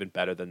might be even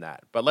better than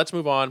that. But let's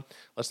move on.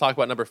 Let's talk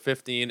about number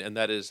 15, and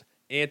that is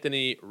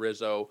Anthony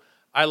Rizzo.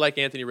 I like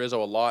Anthony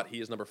Rizzo a lot. He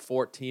is number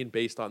 14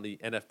 based on the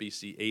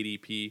NFBC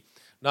ADP.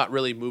 Not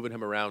really moving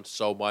him around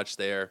so much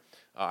there.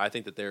 I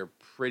think that they're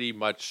pretty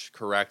much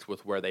correct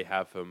with where they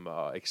have him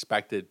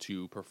expected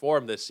to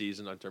perform this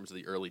season in terms of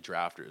the early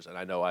drafters. And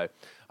I know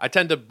I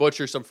tend to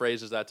butcher some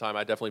phrases that time.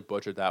 I definitely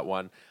butchered that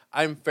one.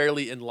 I'm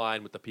fairly in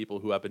line with the people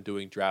who have been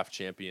doing draft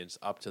champions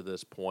up to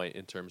this point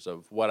in terms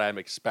of what I'm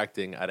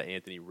expecting out of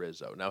Anthony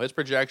Rizzo. Now, his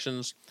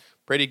projections,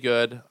 pretty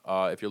good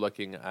if you're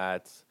looking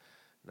at...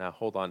 Now,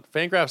 hold on.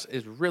 Fangraphs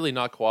is really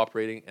not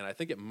cooperating, and I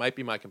think it might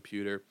be my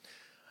computer.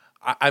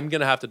 I'm going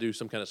to have to do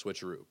some kind of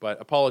switcheroo,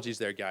 but apologies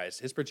there, guys.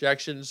 His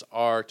projections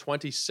are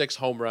 26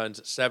 home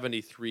runs,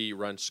 73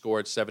 runs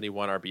scored,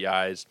 71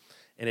 RBIs,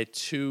 and a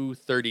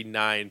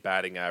 239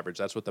 batting average.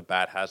 That's what the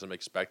bat has him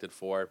expected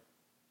for.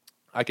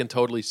 I can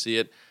totally see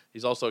it.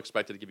 He's also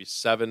expected to give you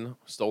 7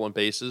 stolen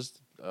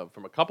bases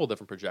from a couple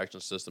different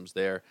projection systems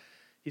there.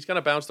 He's kind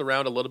of bounced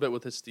around a little bit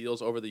with his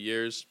steals over the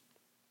years.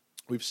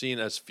 We've seen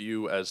as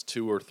few as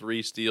 2 or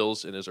 3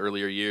 steals in his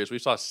earlier years. We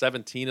saw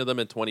 17 of them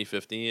in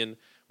 2015.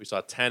 We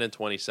saw 10 in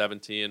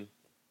 2017.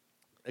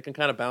 It can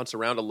kind of bounce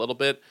around a little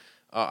bit.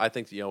 I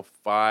think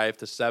 5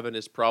 to 7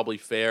 is probably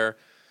fair.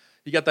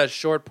 You got that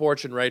short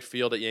porch in right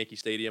field at Yankee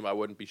Stadium. I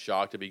wouldn't be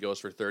shocked if he goes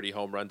for 30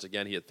 home runs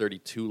again. He had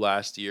 32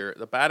 last year.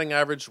 The batting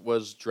average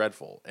was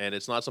dreadful, and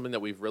it's not something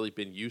that we've really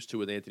been used to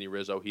with Anthony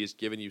Rizzo. He's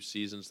given you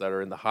seasons that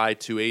are in the high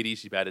 280s.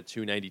 He batted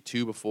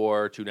 292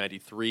 before,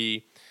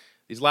 293.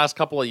 These last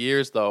couple of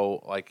years,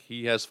 though, like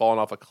he has fallen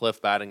off a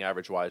cliff batting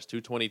average-wise,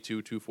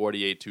 222,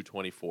 248,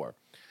 224.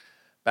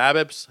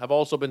 BABIPs have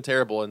also been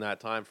terrible in that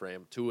time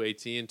frame,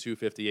 218,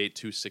 258,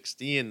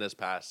 216 this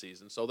past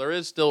season. So there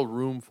is still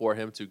room for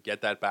him to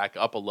get that back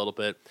up a little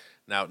bit.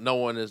 Now, no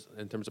one is,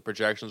 in terms of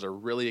projections, are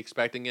really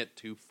expecting it,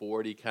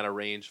 240 kind of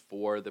range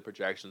for the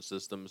projection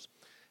systems.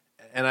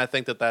 And I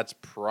think that that's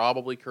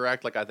probably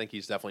correct. Like, I think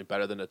he's definitely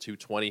better than a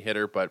 220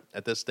 hitter, but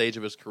at this stage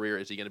of his career,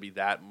 is he going to be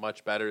that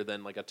much better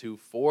than like a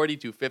 240,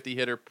 250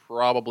 hitter?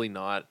 Probably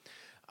not.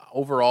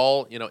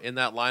 Overall, in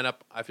that lineup,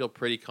 I feel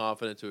pretty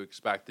confident to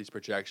expect these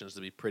projections to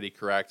be pretty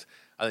correct.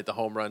 I think the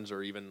home runs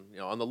are even,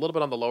 on the little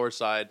bit on the lower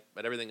side,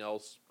 but everything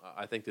else,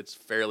 I think it's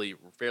fairly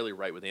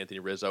right with Anthony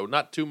Rizzo.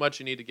 Not too much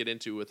you need to get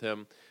into with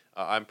him.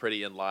 I'm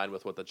pretty in line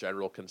with what the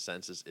general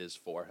consensus is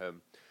for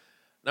him.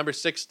 Number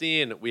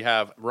 16, we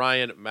have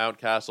Ryan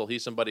Mountcastle.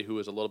 He's somebody who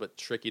is a little bit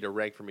tricky to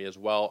rank for me as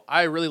well.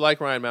 I really like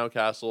Ryan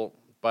Mountcastle,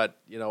 but,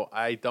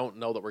 I don't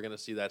know that we're going to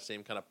see that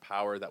same kind of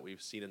power that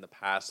we've seen in the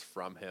past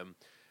from him.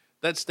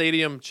 That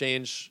stadium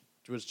change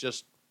was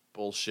just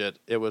bullshit.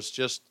 It was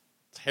just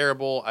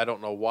terrible. I don't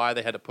know why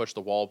they had to push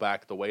the wall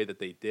back the way that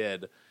they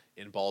did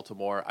in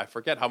Baltimore. I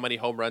forget how many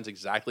home runs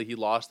exactly he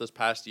lost this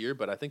past year,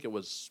 but I think it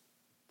was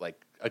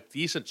like a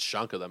decent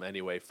chunk of them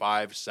anyway,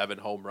 5, 7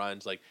 home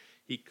runs. Like,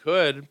 he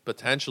could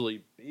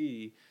potentially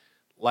be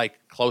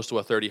like close to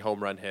a 30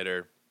 home run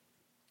hitter,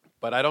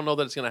 but I don't know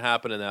that it's going to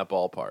happen in that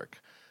ballpark.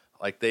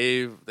 Like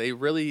they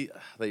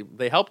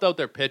helped out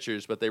their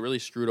pitchers, but they really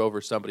screwed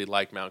over somebody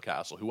like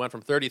Mountcastle, who went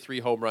from 33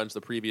 home runs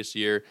the previous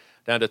year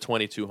down to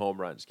 22 home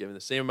runs, given the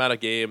same amount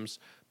of games.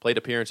 Plate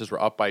appearances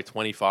were up by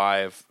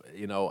 25.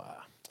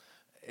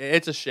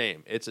 It's a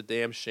shame. It's a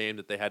damn shame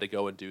that they had to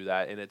go and do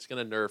that, and it's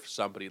going to nerf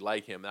somebody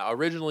like him. Now,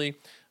 originally,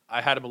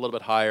 I had him a little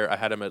bit higher. I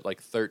had him at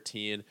like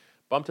 13.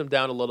 Bumped him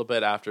down a little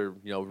bit after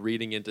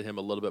reading into him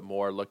a little bit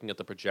more, looking at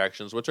the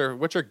projections, which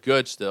are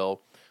good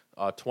still.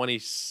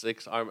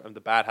 26.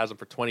 The bat has him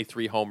for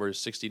 23 homers,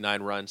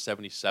 69 runs,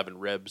 77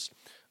 ribs,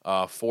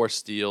 4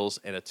 steals,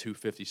 and a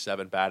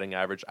 257 batting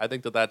average. I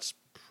think that that's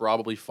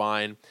probably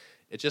fine.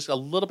 It's just a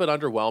little bit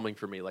underwhelming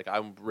for me. Like,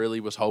 I really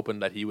was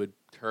hoping that he would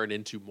turn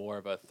into more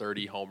of a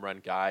 30 home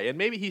run guy, and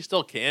maybe he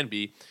still can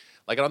be.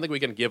 Like, I don't think we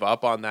can give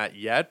up on that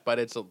yet, but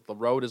the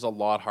road is a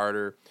lot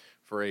harder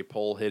for a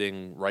pole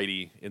hitting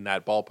righty in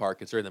that ballpark,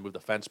 considering they moved the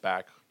fence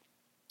back.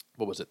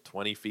 What was it,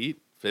 20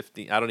 feet?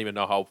 15? I don't even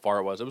know how far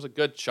it was. It was a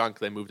good chunk.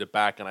 They moved it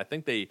back, and I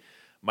think they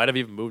might have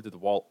even moved the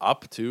wall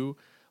up too.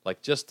 Like,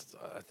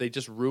 they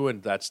just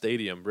ruined that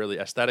stadium really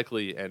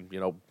aesthetically and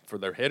for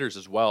their hitters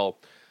as well.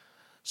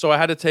 So I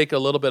had to take a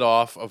little bit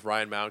off of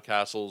Ryan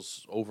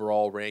Mountcastle's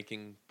overall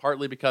ranking,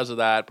 partly because of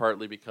that,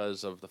 partly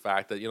because of the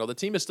fact that, the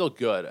team is still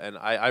good, and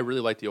I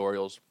really like the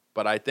Orioles,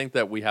 but I think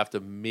that we have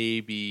to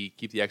maybe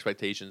keep the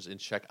expectations in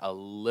check a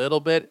little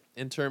bit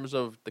in terms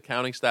of the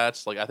counting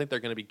stats. Like, I think they're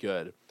going to be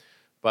good,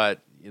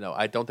 but,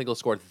 I don't think he'll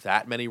score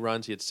that many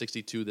runs. He had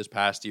 62 this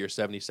past year,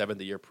 77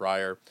 the year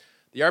prior.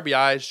 The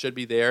RBIs should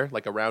be there,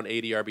 like around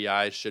 80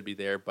 RBIs should be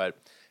there, but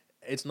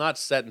it's not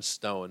set in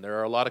stone. There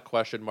are a lot of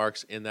question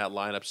marks in that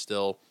lineup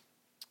still.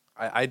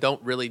 I don't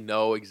really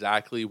know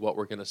exactly what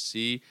we're going to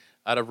see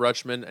out of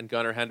Rutschman and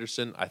Gunnar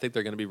Henderson. I think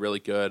they're going to be really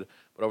good,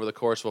 but over the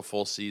course of a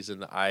full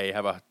season, I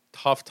have a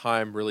tough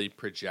time really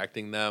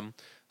projecting them.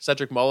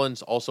 Cedric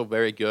Mullins, also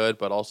very good,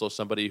 but also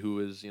somebody who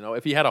is,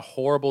 if he had a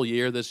horrible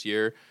year this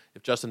year,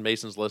 if Justin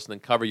Mason's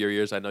listening, cover your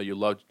ears. I know you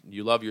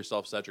love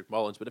yourself Cedric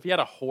Mullins, but if he had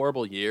a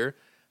horrible year,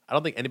 I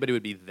don't think anybody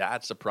would be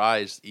that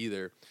surprised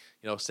either.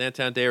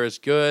 Santander is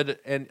good,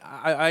 and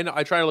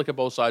I try to look at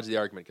both sides of the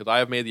argument because I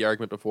have made the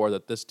argument before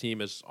that this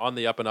team is on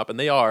the up and up, and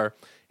they are,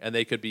 and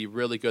they could be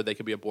really good. They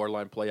could be a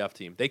borderline playoff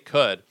team. They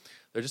could.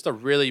 There's just a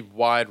really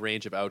wide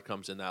range of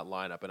outcomes in that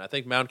lineup, and I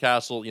think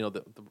Mountcastle,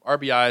 the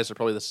RBIs are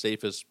probably the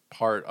safest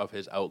part of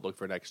his outlook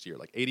for next year.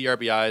 Like 80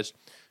 RBIs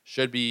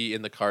should be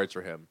in the cards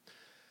for him.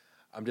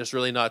 I'm just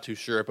really not too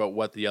sure about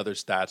what the other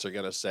stats are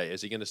going to say.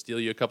 Is he going to steal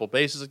you a couple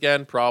bases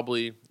again?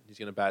 Probably. He's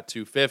going to bat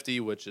 250,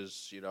 which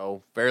is,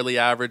 fairly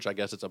average. I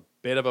guess it's a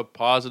bit of a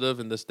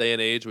positive in this day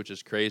and age, which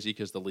is crazy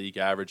because the league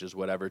average is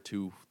whatever,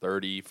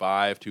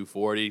 235,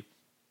 240.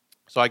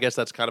 So I guess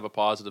that's kind of a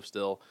positive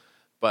still.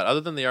 But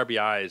other than the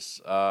RBIs,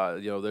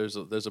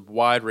 there's a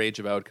wide range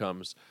of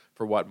outcomes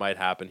for what might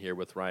happen here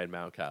with Ryan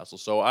Mountcastle.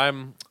 So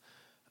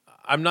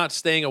I'm not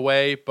staying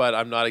away, but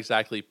I'm not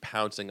exactly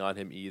pouncing on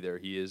him either.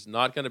 He is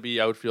not going to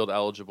be outfield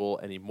eligible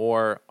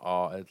anymore,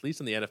 at least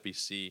in the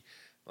NFBC.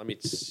 Let me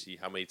see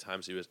how many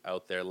times he was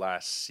out there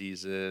last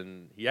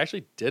season. He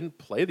actually didn't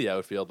play the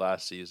outfield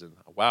last season.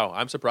 Wow,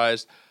 I'm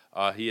surprised.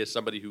 He is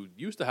somebody who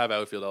used to have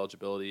outfield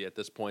eligibility. At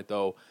this point,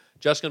 though,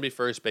 just going to be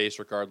first base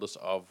regardless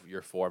of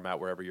your format,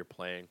 wherever you're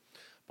playing.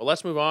 But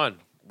let's move on.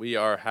 We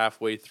are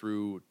halfway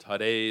through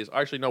today's.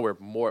 Actually, no,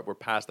 we're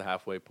past the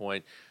halfway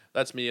point.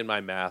 That's me and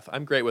my math.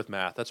 I'm great with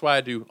math. That's why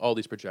I do all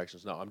these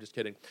projections. No, I'm just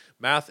kidding.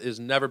 Math has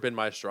never been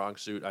my strong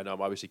suit. I know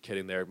I'm obviously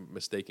kidding there,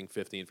 mistaking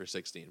 15 for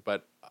 16.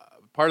 But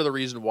part of the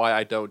reason why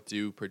I don't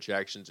do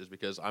projections is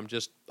because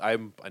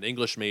I'm an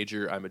English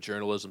major. I'm a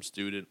journalism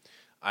student.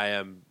 I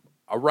am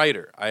a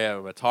writer. I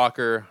am a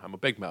talker. I'm a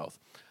big mouth.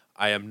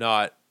 I am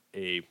not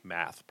a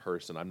math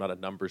person. I'm not a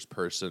numbers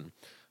person.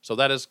 So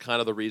that is kind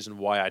of the reason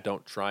why I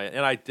don't try it.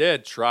 And I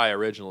did try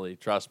originally,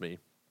 trust me.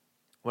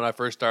 When I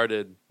first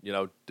started,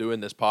 doing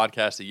this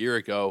podcast a year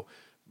ago,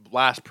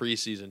 last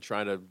preseason,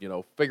 trying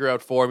to, figure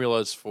out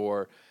formulas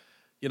for,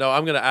 I'm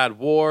going to add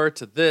WAR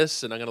to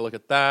this, and I'm going to look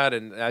at that,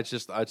 and it's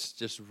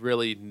just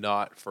really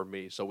not for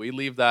me. So we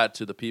leave that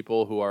to the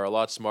people who are a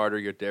lot smarter,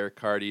 your Derek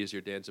Cardis,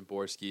 your Dan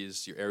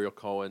Szymborskis, your Ariel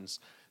Cohens.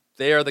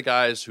 They are the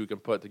guys who can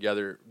put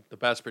together the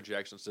best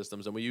projection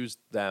systems, and we use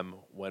them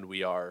when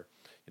we are,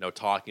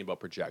 talking about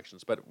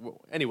projections. But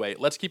anyway,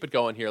 let's keep it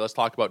going here. Let's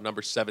talk about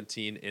number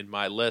 17 in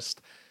my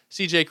list.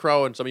 CJ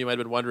Cron. Some of you might have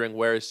been wondering,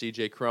 where is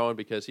CJ Cron?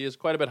 Because he is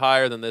quite a bit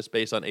higher than this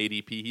based on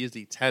ADP. He is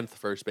the 10th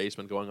first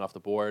baseman going off the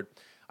board.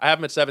 I have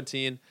him at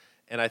 17,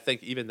 and I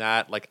think even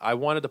that, I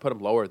wanted to put him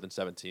lower than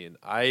 17.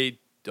 I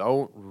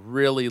don't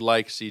really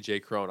like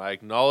CJ Cron. I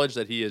acknowledge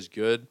that he is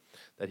good,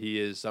 that he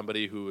is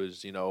somebody who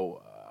is,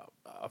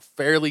 a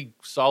fairly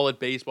solid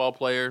baseball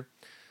player,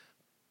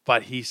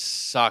 but he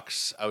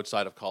sucks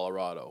outside of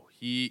Colorado.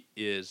 He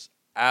is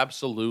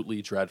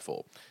absolutely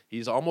dreadful.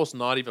 He's almost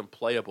not even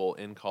playable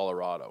in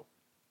Colorado.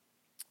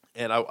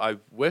 And I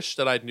wish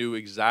that I knew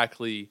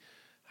exactly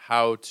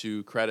how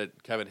to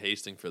credit Kevin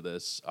Hastings for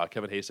this.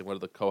 Kevin Hastings, one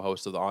of the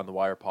co-hosts of the On the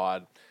Wire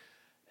pod.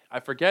 I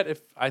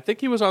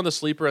think he was on the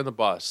Sleeper and the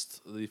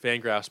Bust, the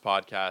Fangraphs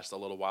podcast a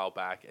little while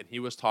back, and he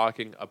was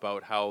talking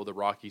about how the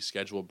Rockies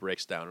schedule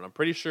breaks down. And I'm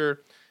pretty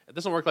sure it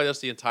doesn't work like this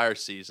the entire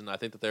season. I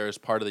think that there is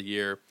part of the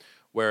year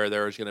where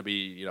there is going to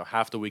be,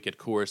 half the week at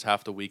Coors,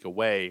 half the week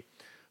away.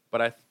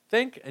 But I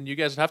think, and you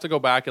guys have to go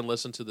back and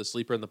listen to the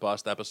Sleeper and the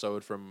Bust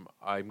episode from,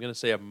 I'm going to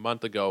say a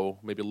month ago,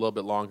 maybe a little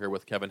bit longer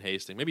with Kevin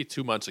Hastings, maybe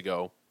 2 months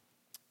ago.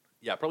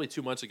 Yeah, probably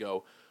 2 months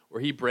ago,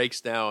 where he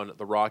breaks down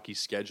the Rockies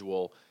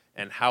schedule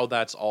and how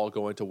that's all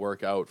going to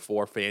work out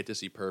for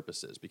fantasy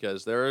purposes.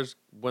 Because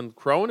when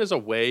Cron is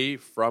away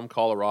from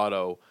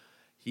Colorado,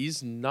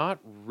 he's not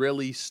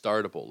really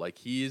startable.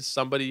 He's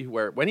somebody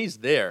where when he's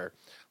there,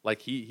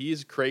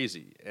 he's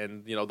crazy.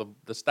 And,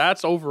 the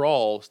stats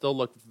overall still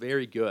look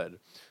very good.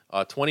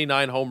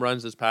 29 home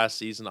runs this past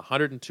season,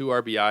 102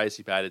 RBIs.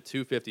 He batted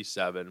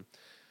 257.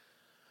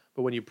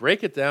 But when you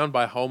break it down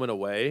by home and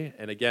away,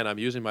 and again, I'm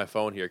using my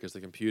phone here because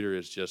the computer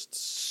is just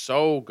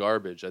so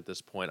garbage at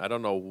this point. I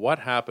don't know what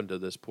happened to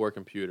this poor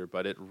computer,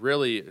 but it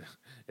really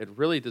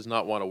does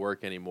not want to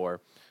work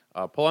anymore.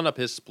 Pulling up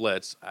his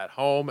splits at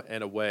home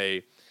and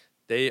away,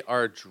 they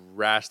are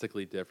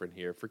drastically different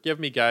here. Forgive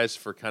me, guys,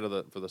 for kind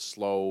of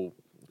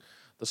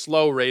the The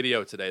slow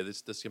radio today.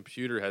 This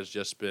computer has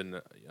just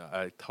been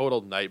a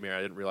total nightmare.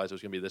 I didn't realize it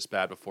was going to be this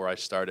bad before I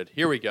started.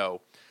 Here we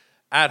go.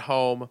 At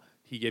home,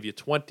 he gave you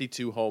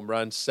 22 home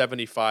runs,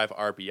 75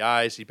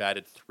 RBIs. He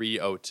batted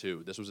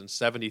 .302. This was in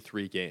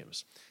 73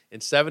 games.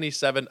 In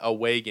 77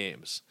 away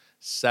games,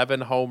 7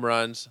 home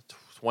runs,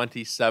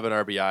 27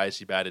 RBIs.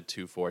 He batted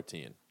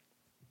 .214.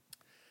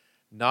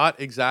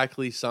 Not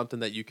exactly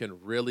something that you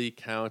can really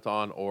count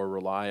on or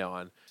rely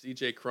on.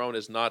 CJ Cron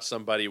is not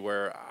somebody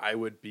where I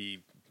would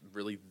be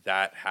really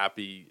that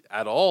happy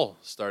at all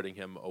starting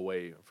him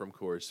away from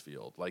Coors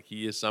Field. Like,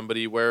 he is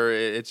somebody where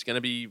it's going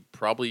to be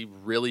probably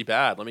really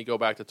bad. Let me go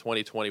back to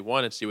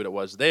 2021 and see what it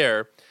was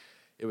there.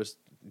 It was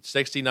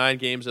 69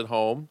 games at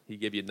home. He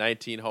gave you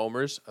 19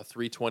 homers, a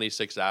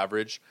 .326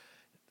 average.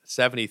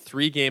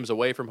 73 games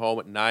away from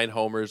home, 9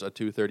 homers, a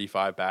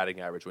 .235 batting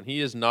average. When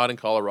he is not in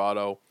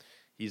Colorado,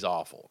 he's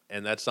awful.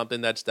 And that's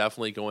something that's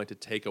definitely going to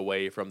take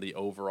away from the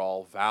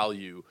overall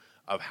value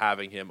of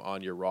having him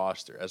on your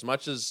roster. As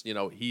much as,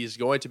 he's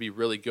going to be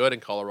really good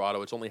in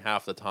Colorado, it's only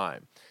half the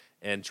time.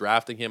 And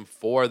drafting him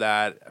for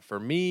that, for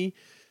me,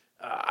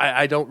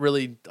 I don't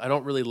really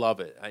love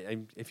it.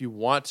 If you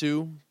want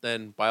to,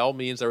 then by all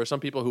means, there are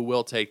some people who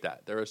will take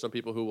that. There are some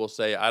people who will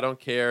say, I don't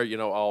care,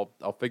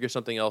 I'll figure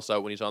something else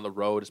out when he's on the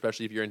road,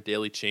 especially if you're in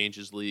daily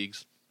changes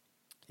leagues.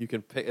 You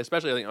can pick,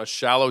 especially a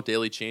shallow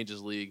daily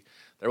changes league,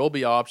 there will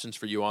be options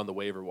for you on the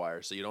waiver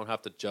wire, so you don't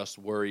have to just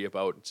worry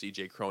about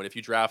CJ Cron. If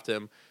you draft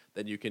him,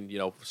 then you can,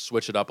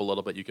 switch it up a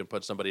little bit. You can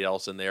put somebody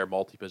else in there,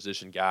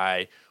 multi-position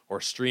guy, or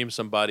stream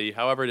somebody,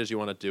 however it is you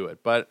want to do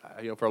it. But,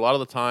 for a lot of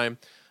the time,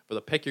 for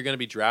the pick you're going to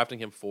be drafting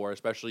him for,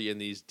 especially in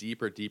these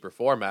deeper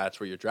formats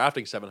where you're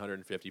drafting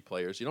 750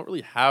 players, you don't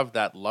really have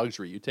that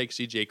luxury. You take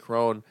CJ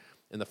Cron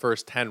in the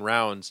first 10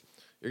 rounds,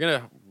 you're going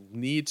to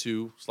need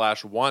to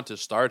 / want to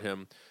start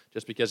him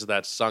just because of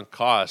that sunk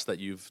cost that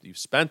you've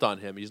spent on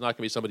him. He's not going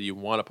to be somebody you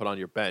want to put on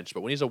your bench.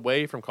 But when he's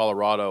away from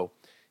Colorado,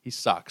 he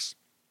sucks.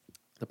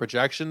 The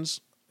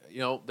projections,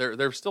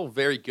 they're still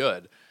very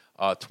good.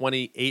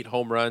 28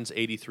 home runs,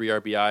 83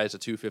 RBIs, a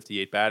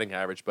 .258 batting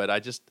average. But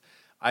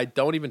I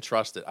don't even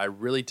trust it. I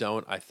really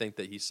don't. I think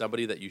that he's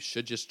somebody that you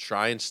should just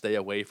try and stay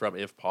away from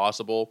if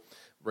possible,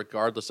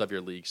 regardless of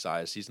your league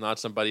size. He's not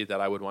somebody that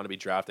I would want to be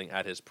drafting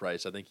at his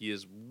price. I think he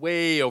is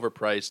way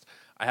overpriced.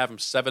 I have him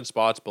 7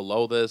 spots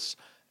below this.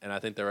 And I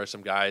think there are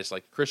some guys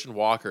like Christian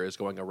Walker is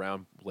going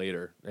around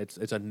later.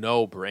 It's a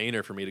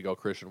no-brainer for me to go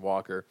Christian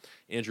Walker.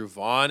 Andrew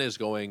Vaughn is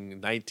going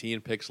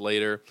 19 picks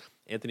later.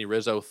 Anthony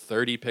Rizzo,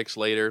 30 picks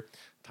later.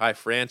 Ty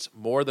France,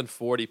 more than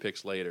 40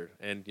 picks later.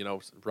 And,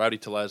 Rowdy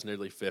Tellez,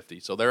 nearly 50.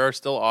 So there are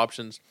still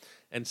options.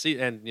 And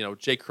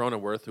Jake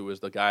Cronenworth, who is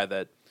the guy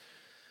that,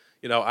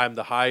 I'm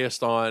the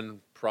highest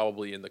on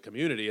probably in the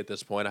community at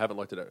this point. I haven't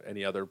looked at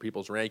any other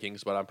people's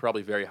rankings, but I'm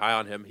probably very high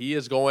on him. He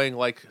is going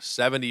like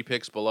 70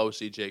 picks below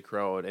CJ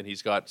Cron, and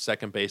he's got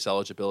second base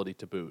eligibility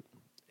to boot.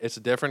 It's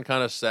a different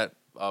kind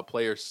of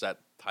player set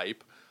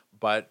type,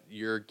 but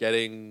you're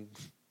getting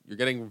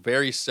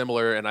very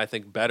similar and I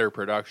think better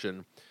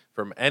production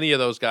from any of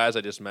those guys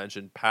I just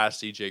mentioned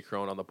past CJ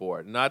Cron on the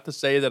board. Not to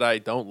say that I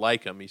don't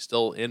like him. He's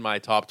still in my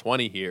top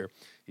 20 here.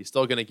 He's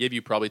still going to give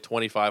you probably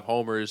 25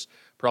 homers,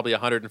 probably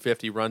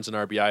 150 runs and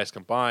RBIs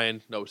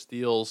combined, no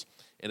steals,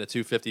 and a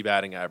 .250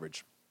 batting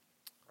average.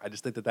 I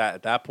just think that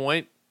at that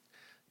point,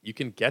 you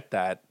can get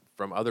that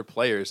from other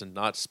players and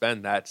not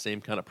spend that same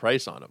kind of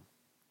price on him.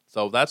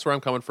 So that's where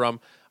I'm coming from.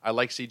 I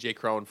like CJ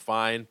Cron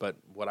fine, but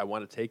would I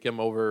want to take him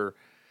over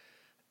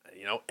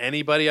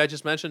anybody I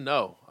just mentioned?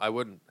 No, I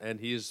wouldn't. And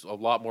he's a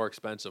lot more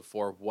expensive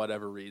for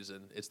whatever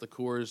reason. It's the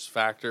Coors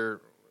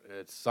factor.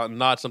 It's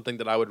not something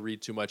that I would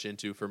read too much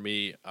into. For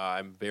me,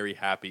 I'm very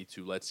happy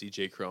to let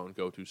CJ Cron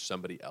go to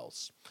somebody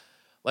else.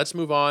 Let's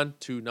move on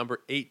to number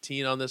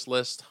 18 on this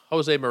list,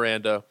 Jose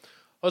Miranda.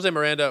 Jose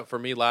Miranda, for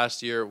me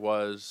last year,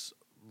 was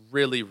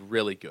really,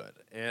 really good.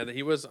 And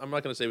I'm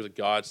not going to say he was a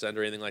godsend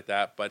or anything like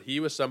that, but he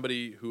was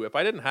somebody who, if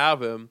I didn't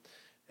have him,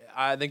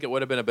 I think it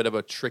would have been a bit of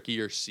a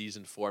trickier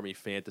season for me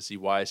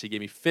fantasy-wise. He gave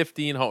me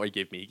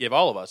he gave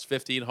all of us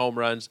 15 home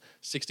runs,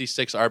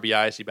 66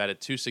 RBIs. He batted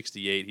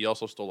 .268. He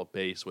also stole a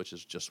base, which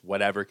is just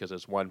whatever because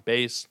it's one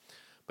base.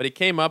 But he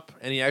came up,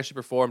 and he actually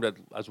performed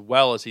as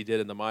well as he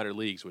did in the minor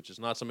leagues, which is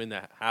not something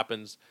that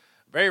happens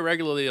very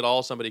regularly at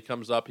all. Somebody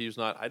comes up. He was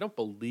not, I don't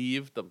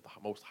believe, the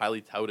most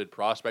highly touted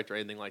prospect or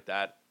anything like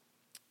that.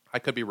 I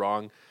could be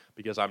wrong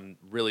because I'm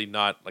really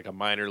not like a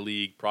minor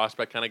league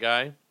prospect kind of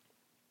guy.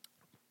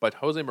 But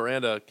Jose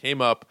Miranda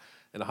came up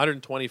in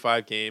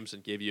 125 games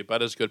and gave you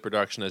about as good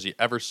production as you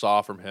ever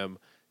saw from him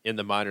in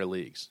the minor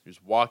leagues. He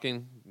was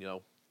walking,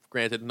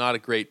 granted, not a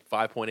great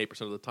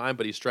 5.8% of the time,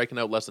 but he's striking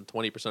out less than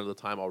 20% of the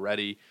time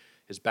already.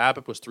 His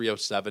BABIP was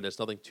 .307. It's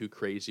nothing too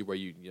crazy where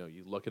you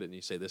look at it and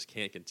you say this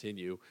can't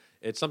continue.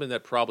 It's something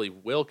that probably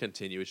will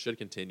continue. It should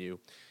continue.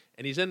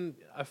 And he's in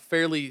a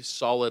fairly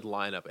solid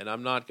lineup. And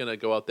I'm not going to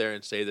go out there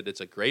and say that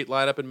it's a great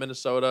lineup in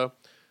Minnesota,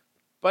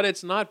 but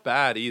it's not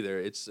bad either.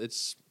 It's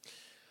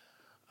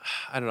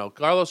I don't know.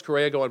 Carlos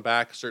Correa going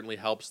back certainly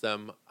helps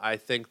them. I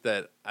think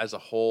that as a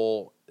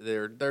whole,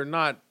 they're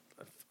not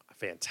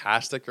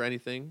fantastic or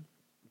anything,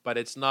 but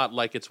it's not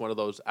like it's one of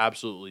those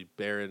absolutely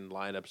barren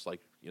lineups like,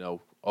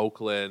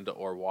 Oakland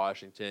or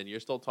Washington.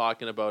 You're still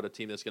talking about a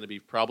team that's going to be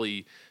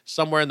probably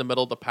somewhere in the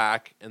middle of the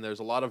pack, and there's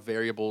a lot of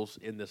variables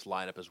in this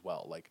lineup as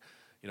well. Like,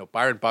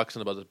 Byron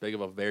Buxton about as big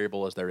of a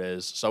variable as there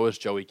is. So is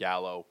Joey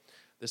Gallo.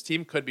 This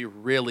team could be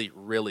really,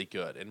 really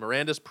good. And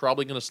Miranda's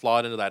probably going to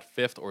slot into that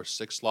 5th or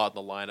 6th slot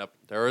in the lineup.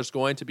 There is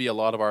going to be a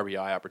lot of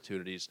RBI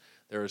opportunities.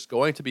 There is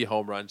going to be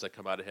home runs that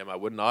come out of him. I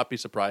would not be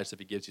surprised if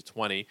he gives you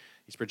 20.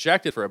 He's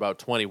projected for about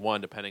 21,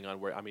 depending on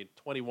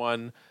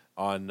 21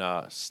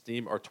 on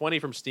Steam, or 20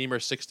 from Steamer,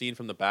 16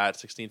 from the bat,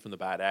 16 from the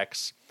Bat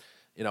X.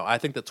 I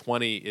think that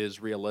 20 is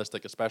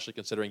realistic, especially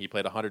considering he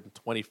played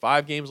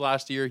 125 games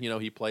last year.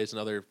 He plays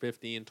another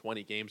 15,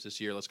 20 games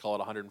this year. Let's call it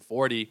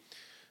 140.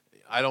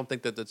 I don't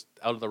think that that's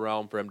out of the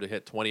realm for him to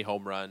hit 20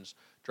 home runs,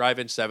 drive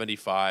in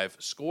 75,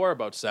 score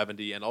about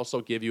 70, and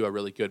also give you a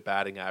really good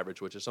batting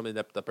average, which is something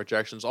that the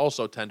projections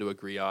also tend to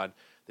agree on,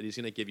 that he's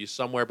going to give you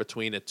somewhere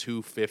between a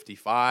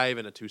 255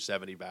 and a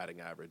 270 batting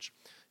average.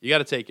 You got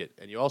to take it,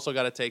 and you also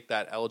got to take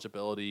that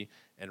eligibility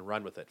and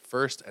run with it.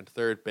 First and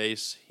third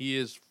base, he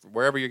is,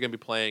 wherever you're going to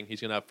be playing,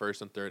 he's going to have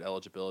first and third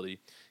eligibility.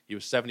 He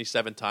was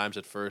 77 times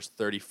at first,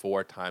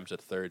 34 times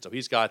at third, so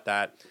he's got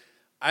that.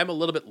 I'm a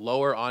little bit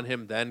lower on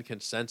him than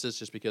consensus,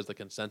 just because the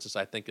consensus,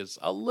 I think, is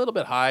a little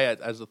bit high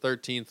as the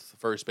 13th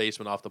first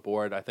baseman off the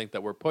board. I think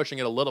that we're pushing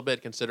it a little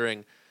bit,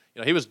 considering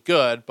he was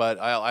good, but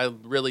I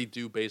really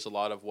do base a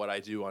lot of what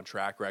I do on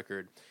track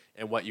record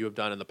and what you have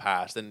done in the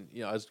past. And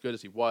as good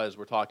as he was,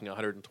 we're talking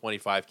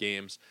 125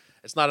 games.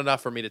 It's not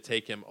enough for me to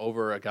take him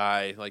over a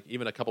guy like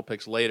even a couple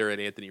picks later in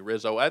Anthony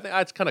Rizzo. I think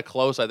that's kind of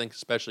close. I think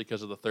especially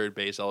because of the third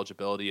base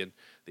eligibility, and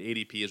the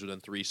ADP is within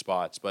 3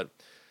 spots, but.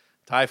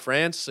 Ty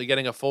France, you're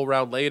getting a full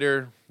round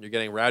later. You're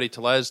getting Rowdy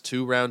Tellez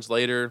 2 rounds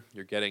later.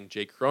 You're getting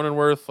Jake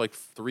Cronenworth like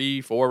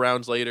 3-4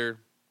 rounds later.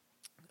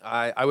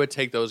 I would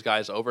take those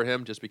guys over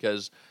him just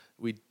because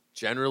we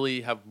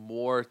generally have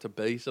more to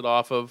base it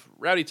off of.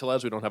 Rowdy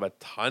Tellez, we don't have a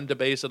ton to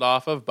base it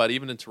off of, but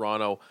even in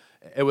Toronto,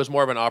 it was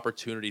more of an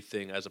opportunity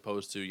thing as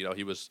opposed to,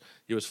 he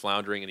was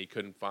floundering and he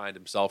couldn't find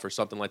himself or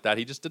something like that.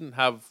 He just didn't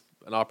have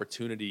an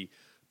opportunity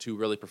to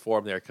really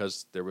perform there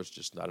because there was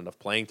just not enough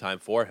playing time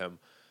for him.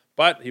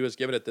 But he was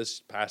given it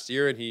this past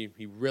year, and he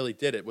really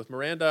did it. With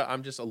Miranda,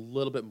 I'm just a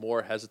little bit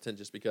more hesitant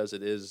just because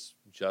it is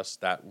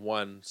just that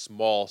one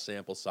small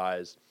sample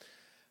size,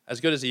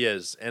 as good as he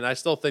is. And I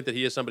still think that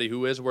he is somebody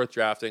who is worth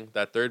drafting.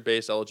 That third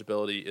base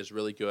eligibility is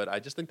really good. I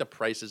just think the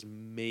price is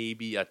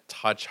maybe a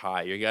touch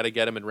high. You got to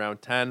get him in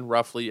round 10,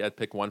 roughly, at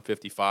pick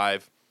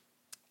 155.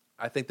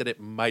 I think that it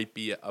might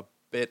be a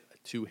bit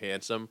too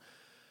handsome.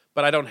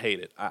 But I don't hate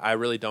it. I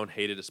really don't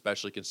hate it,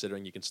 especially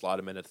considering you can slot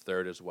him in at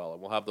third as well.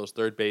 And we'll have those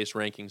third base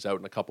rankings out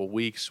in a couple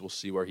weeks. We'll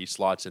see where he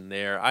slots in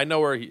there. I know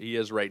where he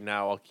is right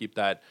now. I'll keep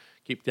that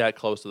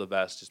close to the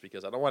vest just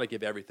because I don't want to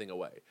give everything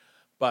away.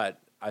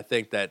 But I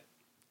think that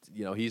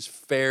he's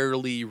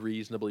fairly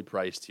reasonably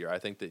priced here. I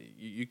think that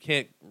you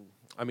can't.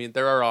 I mean,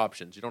 there are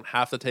options. You don't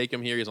have to take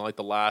him here. He's not like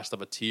the last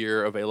of a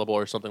tier available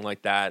or something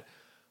like that.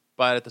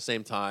 But at the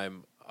same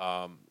time.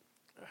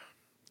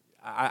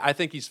 I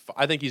think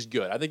he's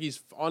good. I think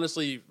he's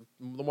honestly,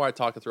 the more I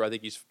talk it through, I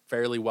think he's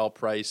fairly well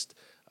priced.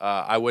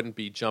 I wouldn't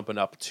be jumping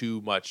up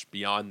too much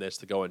beyond this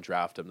to go and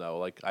draft him though.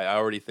 Like I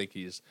already think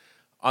he's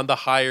on the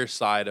higher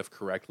side of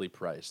correctly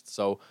priced.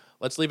 So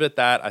let's leave it at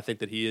that. I think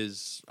that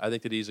he's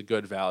a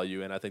good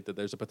value, and I think that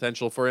there's a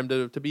potential for him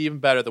to be even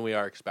better than we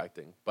are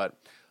expecting. But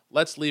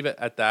let's leave it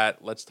at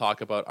that. Let's talk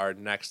about our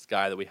next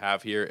guy that we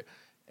have here.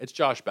 It's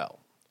Josh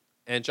Bell.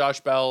 And Josh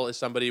Bell is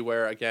somebody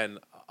where, again,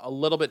 a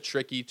little bit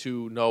tricky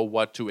to know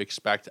what to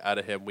expect out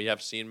of him. We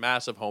have seen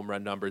massive home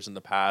run numbers in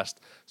the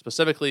past,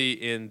 specifically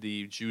in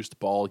the juiced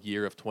ball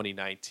year of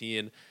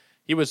 2019.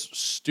 He was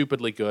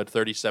stupidly good,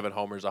 37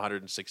 homers,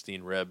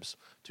 116 ribs,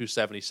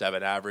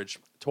 277 average.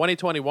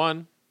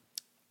 2021,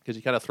 because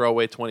you kind of throw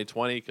away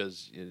 2020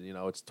 because,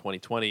 it's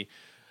 2020,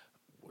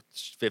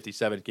 it's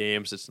 57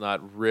 games. It's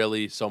not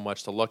really so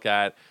much to look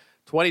at.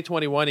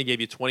 2021, he gave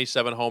you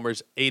 27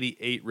 homers,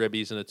 88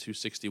 ribbies, and a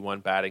 261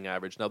 batting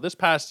average. Now, this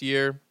past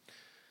year,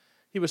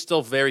 he was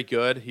still very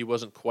good. He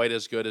wasn't quite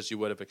as good as you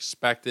would have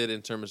expected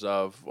in terms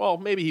of, well,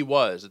 maybe he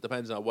was. It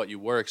depends on what you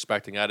were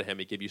expecting out of him.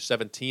 He gave you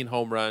 17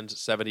 home runs,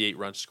 78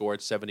 runs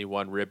scored,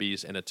 71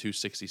 ribbies, and a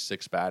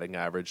 266 batting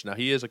average. Now,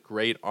 he is a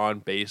great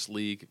on-base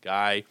league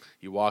guy.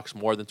 He walks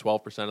more than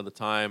 12% of the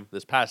time.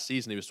 This past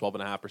season, he was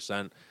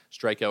 12.5%,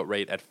 strikeout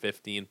rate at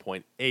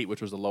 15.8,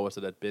 which was the lowest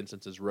it had been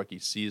since his rookie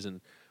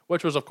season,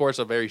 which was, of course,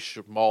 a very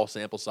small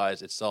sample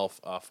size itself,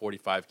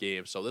 45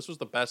 games. So this was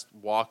the best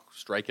walk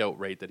strikeout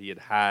rate that he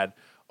had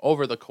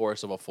over the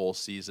course of a full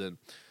season.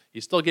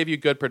 He still gave you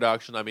good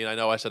production. I mean, I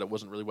know I said it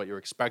wasn't really what you were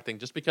expecting,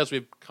 just because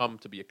we've come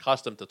to be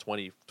accustomed to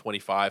 20,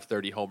 25,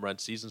 30 home run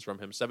seasons from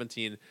him.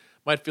 17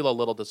 might feel a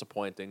little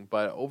disappointing,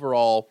 but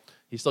overall,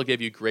 he still gave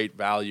you great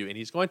value, and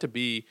he's going to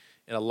be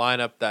in a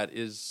lineup that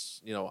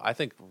is, I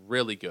think,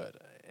 really good.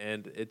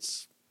 And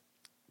it's,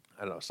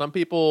 I don't know, some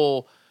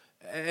people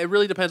It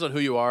really depends on who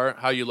you are,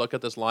 how you look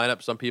at this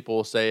lineup. Some people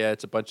will say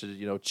it's a bunch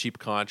of cheap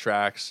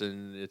contracts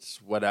and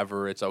it's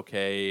whatever, it's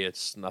okay,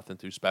 it's nothing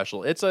too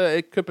special.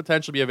 It could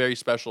potentially be a very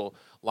special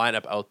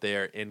lineup out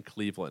there in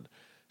Cleveland.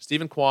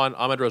 Stephen Kwan,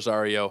 Ahmed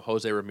Rosario,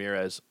 Jose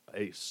Ramirez,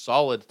 a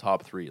solid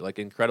top three, like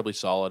incredibly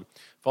solid,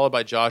 followed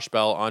by Josh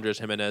Bell, Andres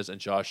Jimenez,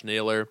 and Josh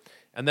Naylor,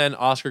 and then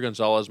Oscar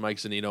Gonzalez, Mike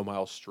Zunino,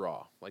 Miles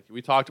Straw. Like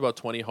we talked about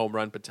 20 home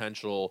run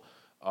potential.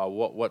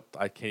 What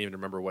I can't even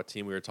remember what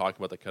team we were talking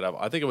about that could have.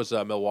 I think it was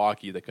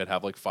Milwaukee that could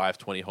have like 5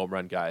 20 home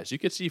run guys. You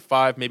could see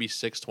 5, maybe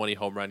 6 20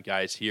 home run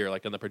guys here.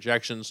 Like in the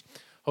projections,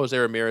 Jose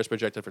Ramirez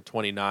projected for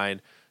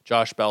 29,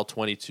 Josh Bell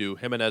 22,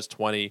 Jimenez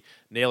 20,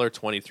 Naylor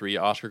 23,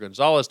 Oscar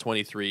Gonzalez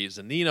 23,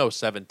 Zunino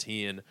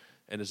 17,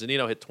 and if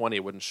Zunino hit 20,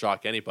 it wouldn't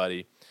shock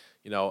anybody.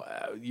 You'll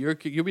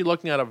be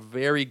looking at a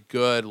very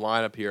good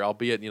lineup here,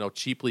 albeit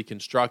cheaply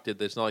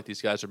constructed. It's not like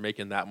these guys are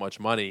making that much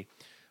money.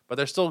 But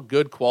they're still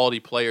good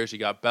quality players. You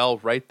got Bell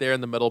right there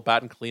in the middle,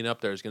 batting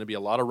cleanup. There's going to be a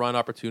lot of run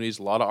opportunities,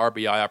 a lot of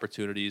RBI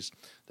opportunities.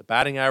 The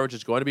batting average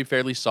is going to be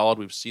fairly solid.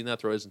 We've seen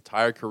that throughout his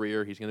entire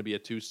career. He's going to be a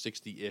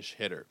 260-ish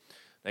hitter.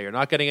 Now, you're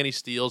not getting any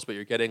steals, but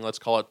you're getting, let's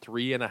call it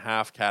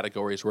 3.5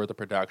 categories worth of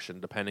production,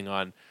 depending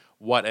on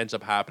what ends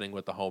up happening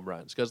with the home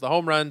runs. Because the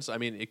home runs, I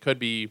mean, it could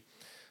be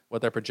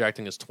what they're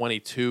projecting is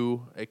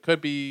 22. It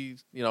could be,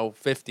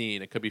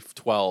 15. It could be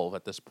 12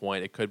 at this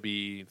point. It could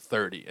be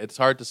 30. It's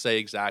hard to say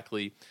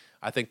exactly.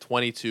 I think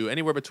 22,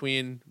 anywhere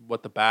between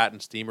what the Bat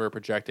and Steamer are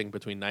projecting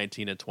between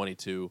 19 and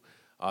 22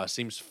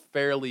 seems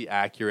fairly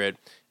accurate.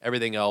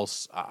 Everything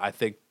else, I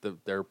think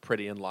they're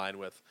pretty in line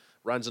with.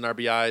 Runs and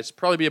RBIs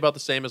probably be about the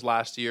same as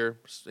last year,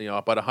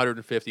 about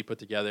 150 put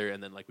together,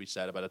 and then, like we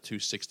said, about a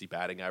 260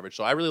 batting average.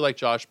 So I really like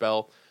Josh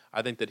Bell.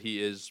 I think that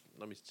he is,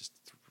 let me just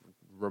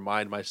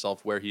remind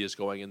myself where he is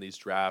going in these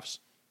drafts.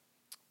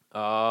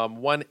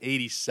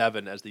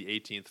 187 as the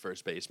 18th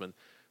first baseman.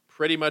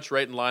 Pretty much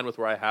right in line with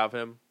where I have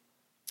him.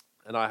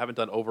 And I haven't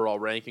done overall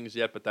rankings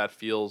yet, but that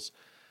feels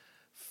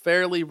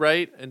fairly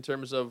right in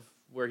terms of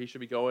where he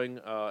should be going.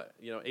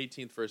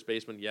 18th first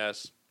baseman,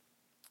 yes.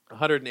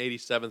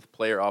 187th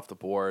player off the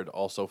board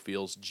also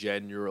feels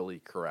generally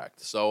correct.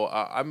 So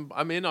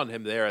I'm in on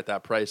him there at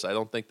that price. I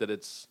don't think that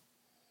it's.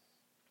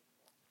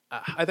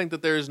 I think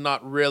that there's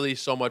not really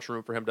so much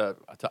room for him to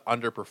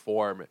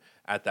underperform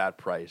at that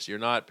price. You're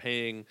not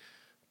paying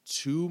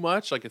too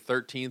much, like a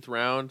 13th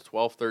round,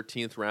 12th,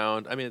 13th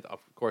round. I mean, it of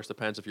course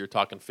depends if you're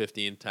talking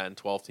 15, 10,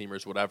 12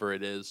 teamers, whatever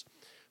it is.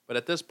 But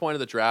at this point of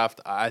the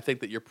draft, I think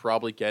that you're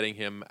probably getting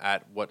him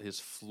at what his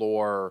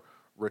floor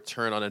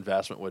return on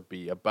investment would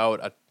be,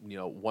 about a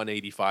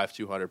 185,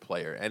 200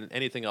 player, and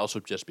anything else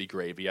would just be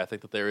gravy. I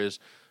think that there is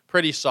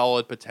pretty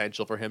solid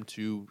potential for him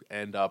to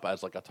end up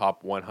as like a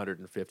top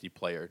 150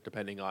 player,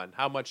 depending on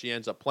how much he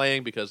ends up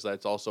playing, because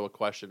that's also a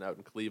question out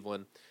in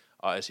Cleveland.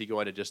 Is he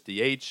going to just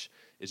DH?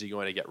 Is he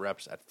going to get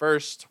reps at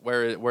first?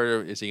 Where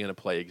is he going to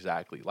play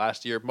exactly?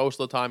 Last year, most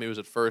of the time he was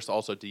at first,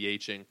 also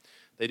DHing.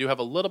 They do have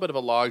a little bit of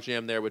a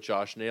logjam there with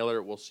Josh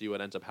Naylor. We'll see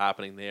what ends up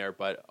happening there.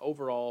 But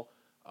overall,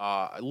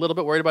 a little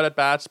bit worried about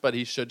at-bats, but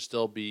he should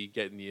still be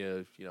getting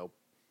you,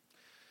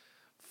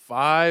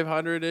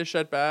 500-ish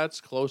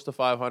at-bats, close to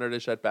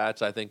 500-ish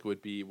at-bats, I think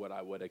would be what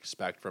I would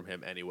expect from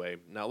him anyway.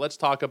 Now, let's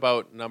talk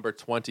about number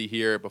 20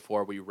 here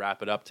before we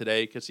wrap it up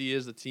today, because he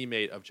is the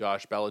teammate of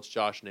Josh Bell. It's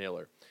Josh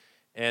Naylor.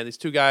 And these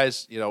two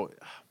guys,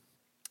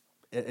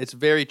 it's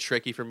very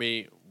tricky for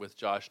me with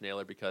Josh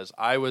Naylor because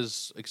I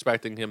was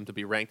expecting him to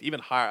be ranked even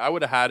higher. I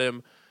would have had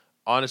him,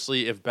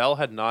 honestly, if Bell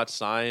had not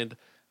signed,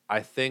 I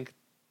think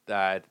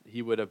that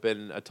he would have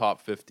been a top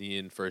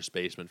 15 first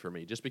baseman for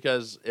me, just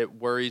because it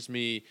worries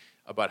me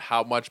about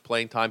how much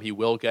playing time he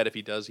will get if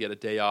he does get a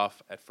day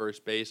off at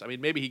first base. I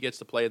mean, maybe he gets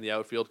to play in the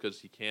outfield because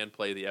he can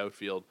play the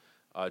outfield,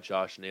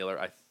 Josh Naylor.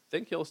 I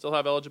think he'll still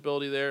have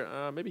eligibility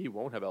there. Maybe he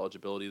won't have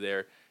eligibility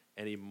there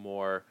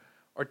anymore.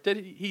 Or did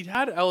he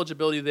had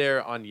eligibility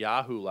there on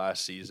Yahoo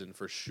last season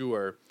for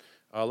sure.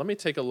 Let me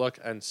take a look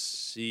and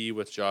see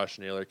with Josh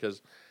Naylor,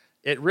 because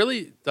it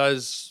really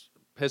does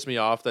piss me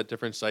off that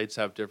different sites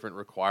have different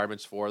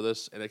requirements for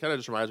this. And it kind of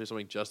just reminds me of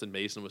something Justin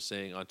Mason was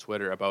saying on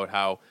Twitter about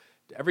how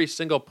every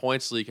single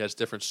points league has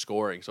different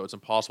scoring, so it's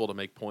impossible to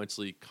make points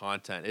league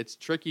content. It's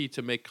tricky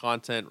to make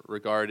content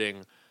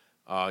regarding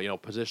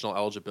positional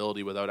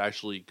eligibility without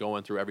actually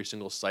going through every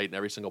single site and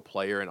every single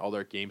player and all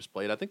their games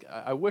played.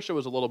 I wish it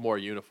was a little more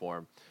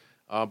uniform.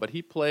 But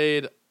he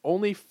played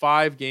only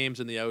 5 games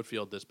in the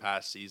outfield this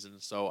past season,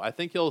 so I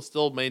think he'll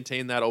still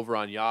maintain that over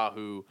on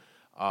Yahoo.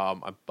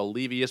 I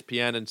believe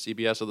ESPN and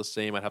CBS are the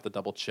same. I'd have to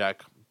double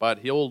check. But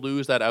he'll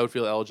lose that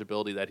outfield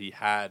eligibility that he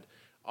had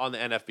on the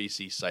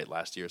NFBC site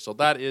last year. So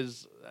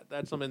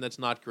that's something that's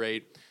not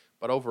great.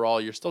 But overall,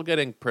 you're still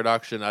getting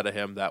production out of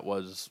him that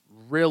was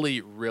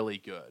really, really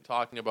good.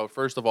 Talking about,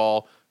 first of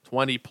all,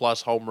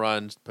 20-plus home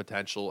runs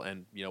potential,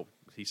 and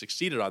he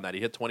succeeded on that.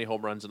 He hit 20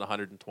 home runs in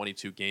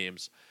 122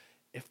 games.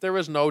 If there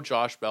was no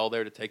Josh Bell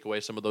there to take away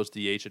some of those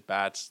DH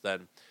at-bats,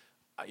 then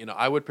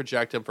I would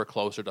project him for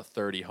closer to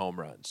 30 home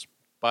runs.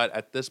 But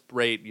at this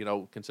rate,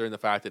 considering the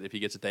fact that if he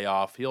gets a day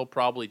off, he'll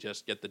probably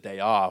just get the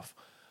day off.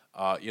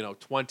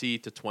 20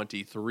 to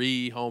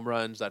 23 home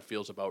runs. That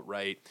feels about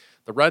right.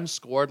 The runs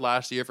scored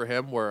last year for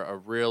him were a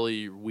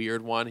really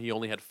weird one. He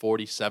only had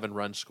 47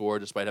 runs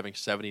scored despite having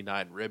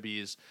 79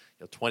 ribbies,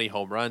 20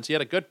 home runs. He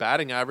had a good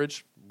batting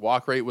average.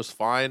 Walk rate was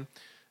fine.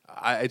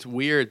 It's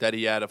weird that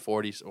he had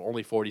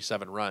only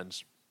 47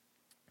 runs.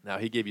 Now,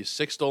 he gave you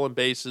 6 stolen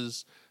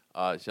bases,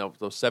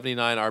 those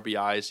 79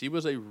 RBIs. He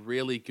was a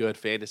really good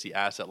fantasy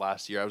asset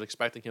last year. I was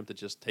expecting him to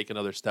just take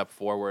another step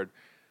forward.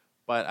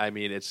 But, I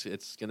mean,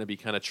 it's going to be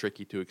kind of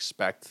tricky to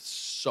expect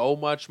so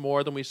much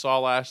more than we saw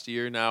last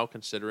year now,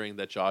 considering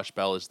that Josh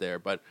Bell is there.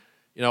 But,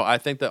 I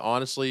think that,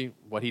 honestly,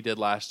 what he did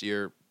last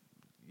year,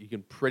 you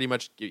can pretty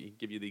much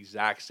give you the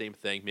exact same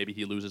thing. Maybe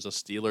he loses a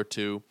steal or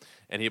two,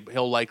 and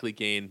he'll likely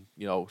gain,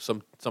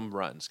 some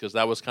runs, because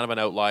that was kind of an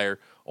outlier,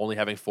 only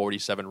having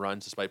 47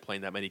 runs despite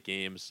playing that many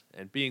games.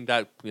 And being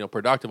that,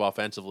 productive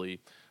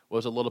offensively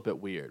was a little bit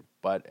weird.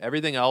 But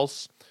everything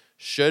else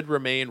should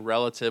remain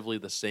relatively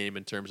the same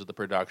in terms of the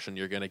production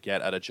you're going to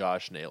get out of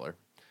Josh Naylor.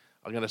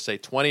 I'm going to say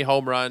 20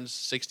 home runs,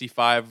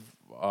 65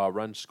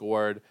 runs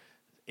scored,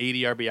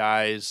 80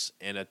 RBIs,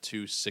 and a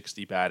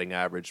 260 batting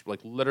average.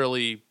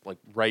 Literally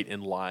right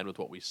in line with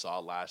what we saw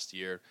last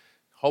year.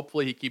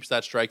 Hopefully he keeps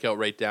that strikeout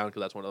rate down,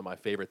 because that's one of my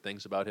favorite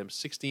things about him.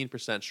 16%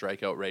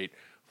 strikeout rate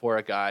for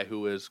a guy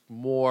who is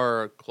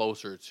more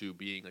closer to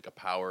being like a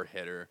power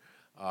hitter.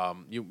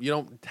 You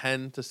don't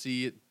tend to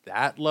see it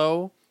that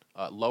low.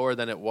 Lower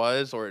than it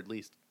was, or at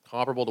least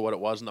comparable to what it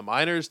was in the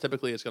minors.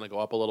 Typically, it's going to go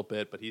up a little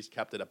bit, but he's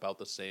kept it about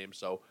the same.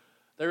 So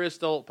there is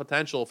still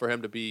potential for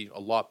him to be a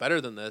lot better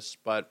than this.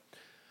 But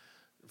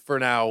for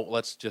now,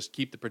 let's just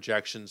keep the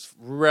projections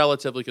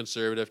relatively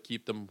conservative,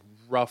 keep them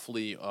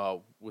roughly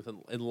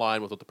in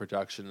line with what the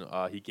production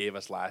he gave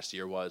us last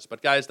year was.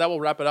 But guys, that will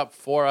wrap it up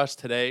for us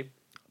today.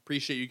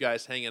 Appreciate you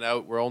guys hanging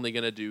out. We're only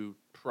going to do,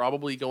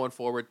 probably going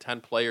forward,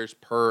 10 players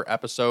per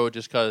episode,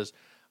 just because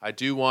I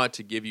do want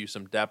to give you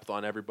some depth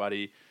on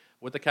everybody.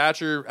 With the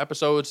catcher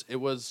episodes,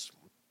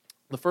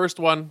 the first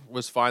one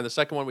was fine. The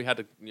second one, we had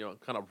to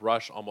kind of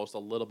rush almost a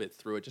little bit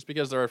through it, just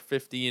because there are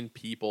 15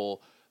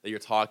 people that you're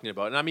talking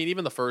about. And I mean,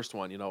 even the first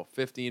one,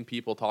 15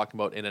 people talking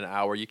about in an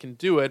hour. You can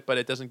do it, but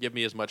it doesn't give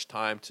me as much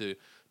time to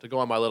go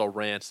on my little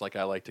rants like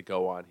I like to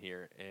go on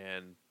here.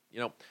 And,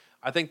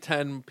 I think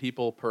 10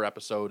 people per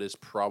episode is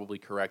probably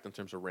correct in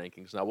terms of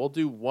rankings. Now, we'll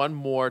do one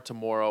more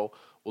tomorrow.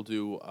 We'll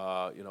do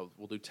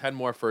 10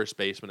 more first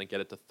basemen and get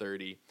it to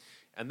 30.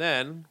 And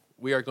then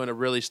we are going to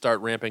really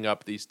start ramping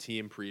up these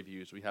team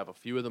previews. We have a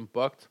few of them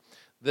booked.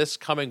 This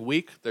coming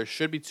week, there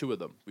should be 2 of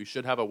them. We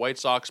should have a White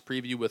Sox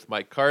preview with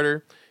Mike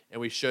Carter,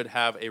 and we should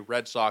have a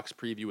Red Sox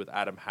preview with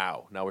Adam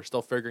Howe. Now, we're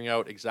still figuring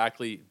out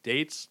exactly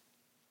dates,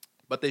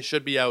 but they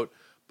should be out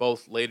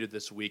both later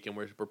this week, and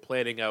we're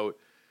planning out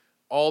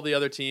all the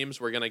other teams.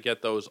 We're going to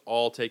get those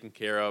all taken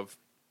care of.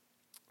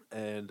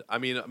 And, I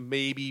mean,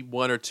 maybe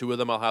 1 or 2 of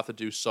them I'll have to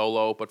do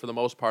solo, but for the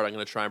most part, I'm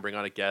going to try and bring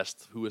on a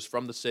guest who is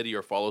from the city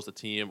or follows the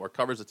team or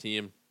covers the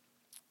team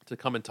to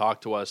come and talk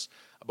to us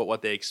about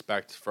what they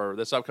expect for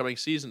this upcoming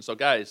season. So,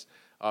 guys,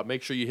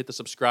 make sure you hit the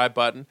subscribe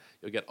button.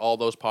 You'll get all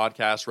those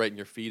podcasts right in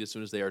your feed as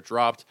soon as they are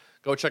dropped.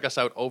 Go check us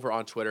out over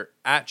on Twitter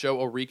at Joe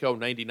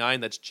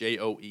Orrico99. That's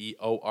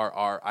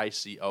JOEORRICO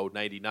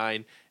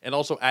 99. And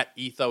also at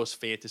Ethos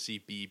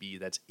Fantasy BB.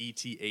 That's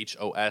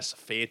ETHOS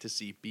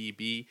Fantasy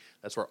BB.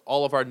 That's where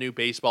all of our new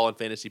baseball and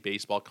fantasy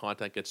baseball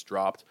content gets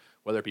dropped,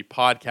 whether it be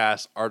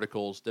podcasts,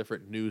 articles,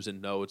 different news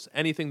and notes.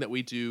 Anything that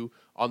we do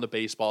on the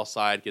baseball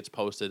side gets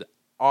posted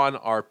on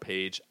our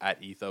page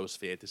at Ethos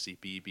Fantasy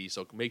BB.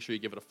 So make sure you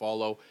give it a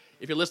follow.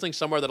 If you're listening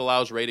somewhere that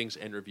allows ratings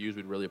and reviews,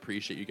 we'd really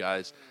appreciate you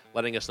guys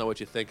letting us know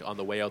what you think on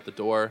the way out the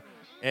door.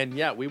 And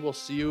yeah, we will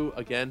see you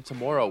again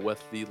tomorrow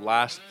with the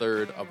last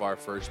third of our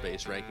first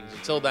base rankings.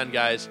 Until then,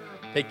 guys,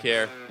 take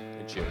care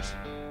and cheers.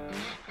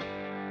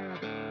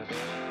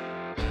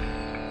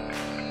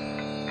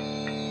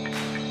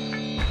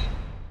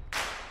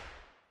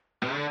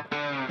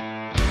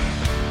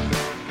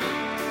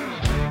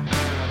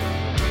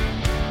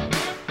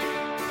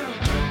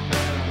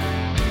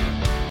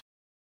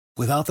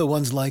 Without the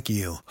ones like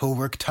you, who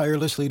work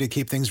tirelessly to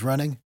keep things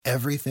running,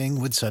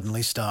 everything would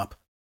suddenly stop.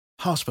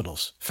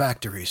 Hospitals,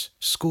 factories,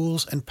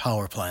 schools, and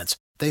power plants,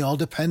 they all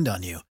depend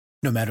on you.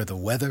 No matter the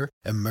weather,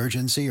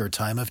 emergency, or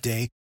time of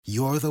day,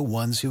 you're the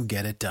ones who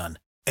get it done.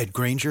 At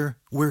Grainger,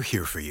 we're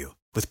here for you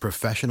with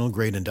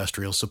professional-grade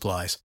industrial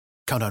supplies.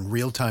 Count on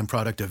real-time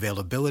product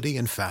availability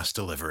and fast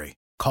delivery.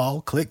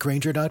 Call, click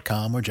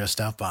Grainger.com, or just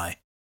stop by.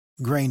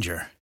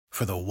 Grainger,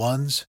 for the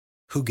ones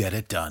who get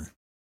it done.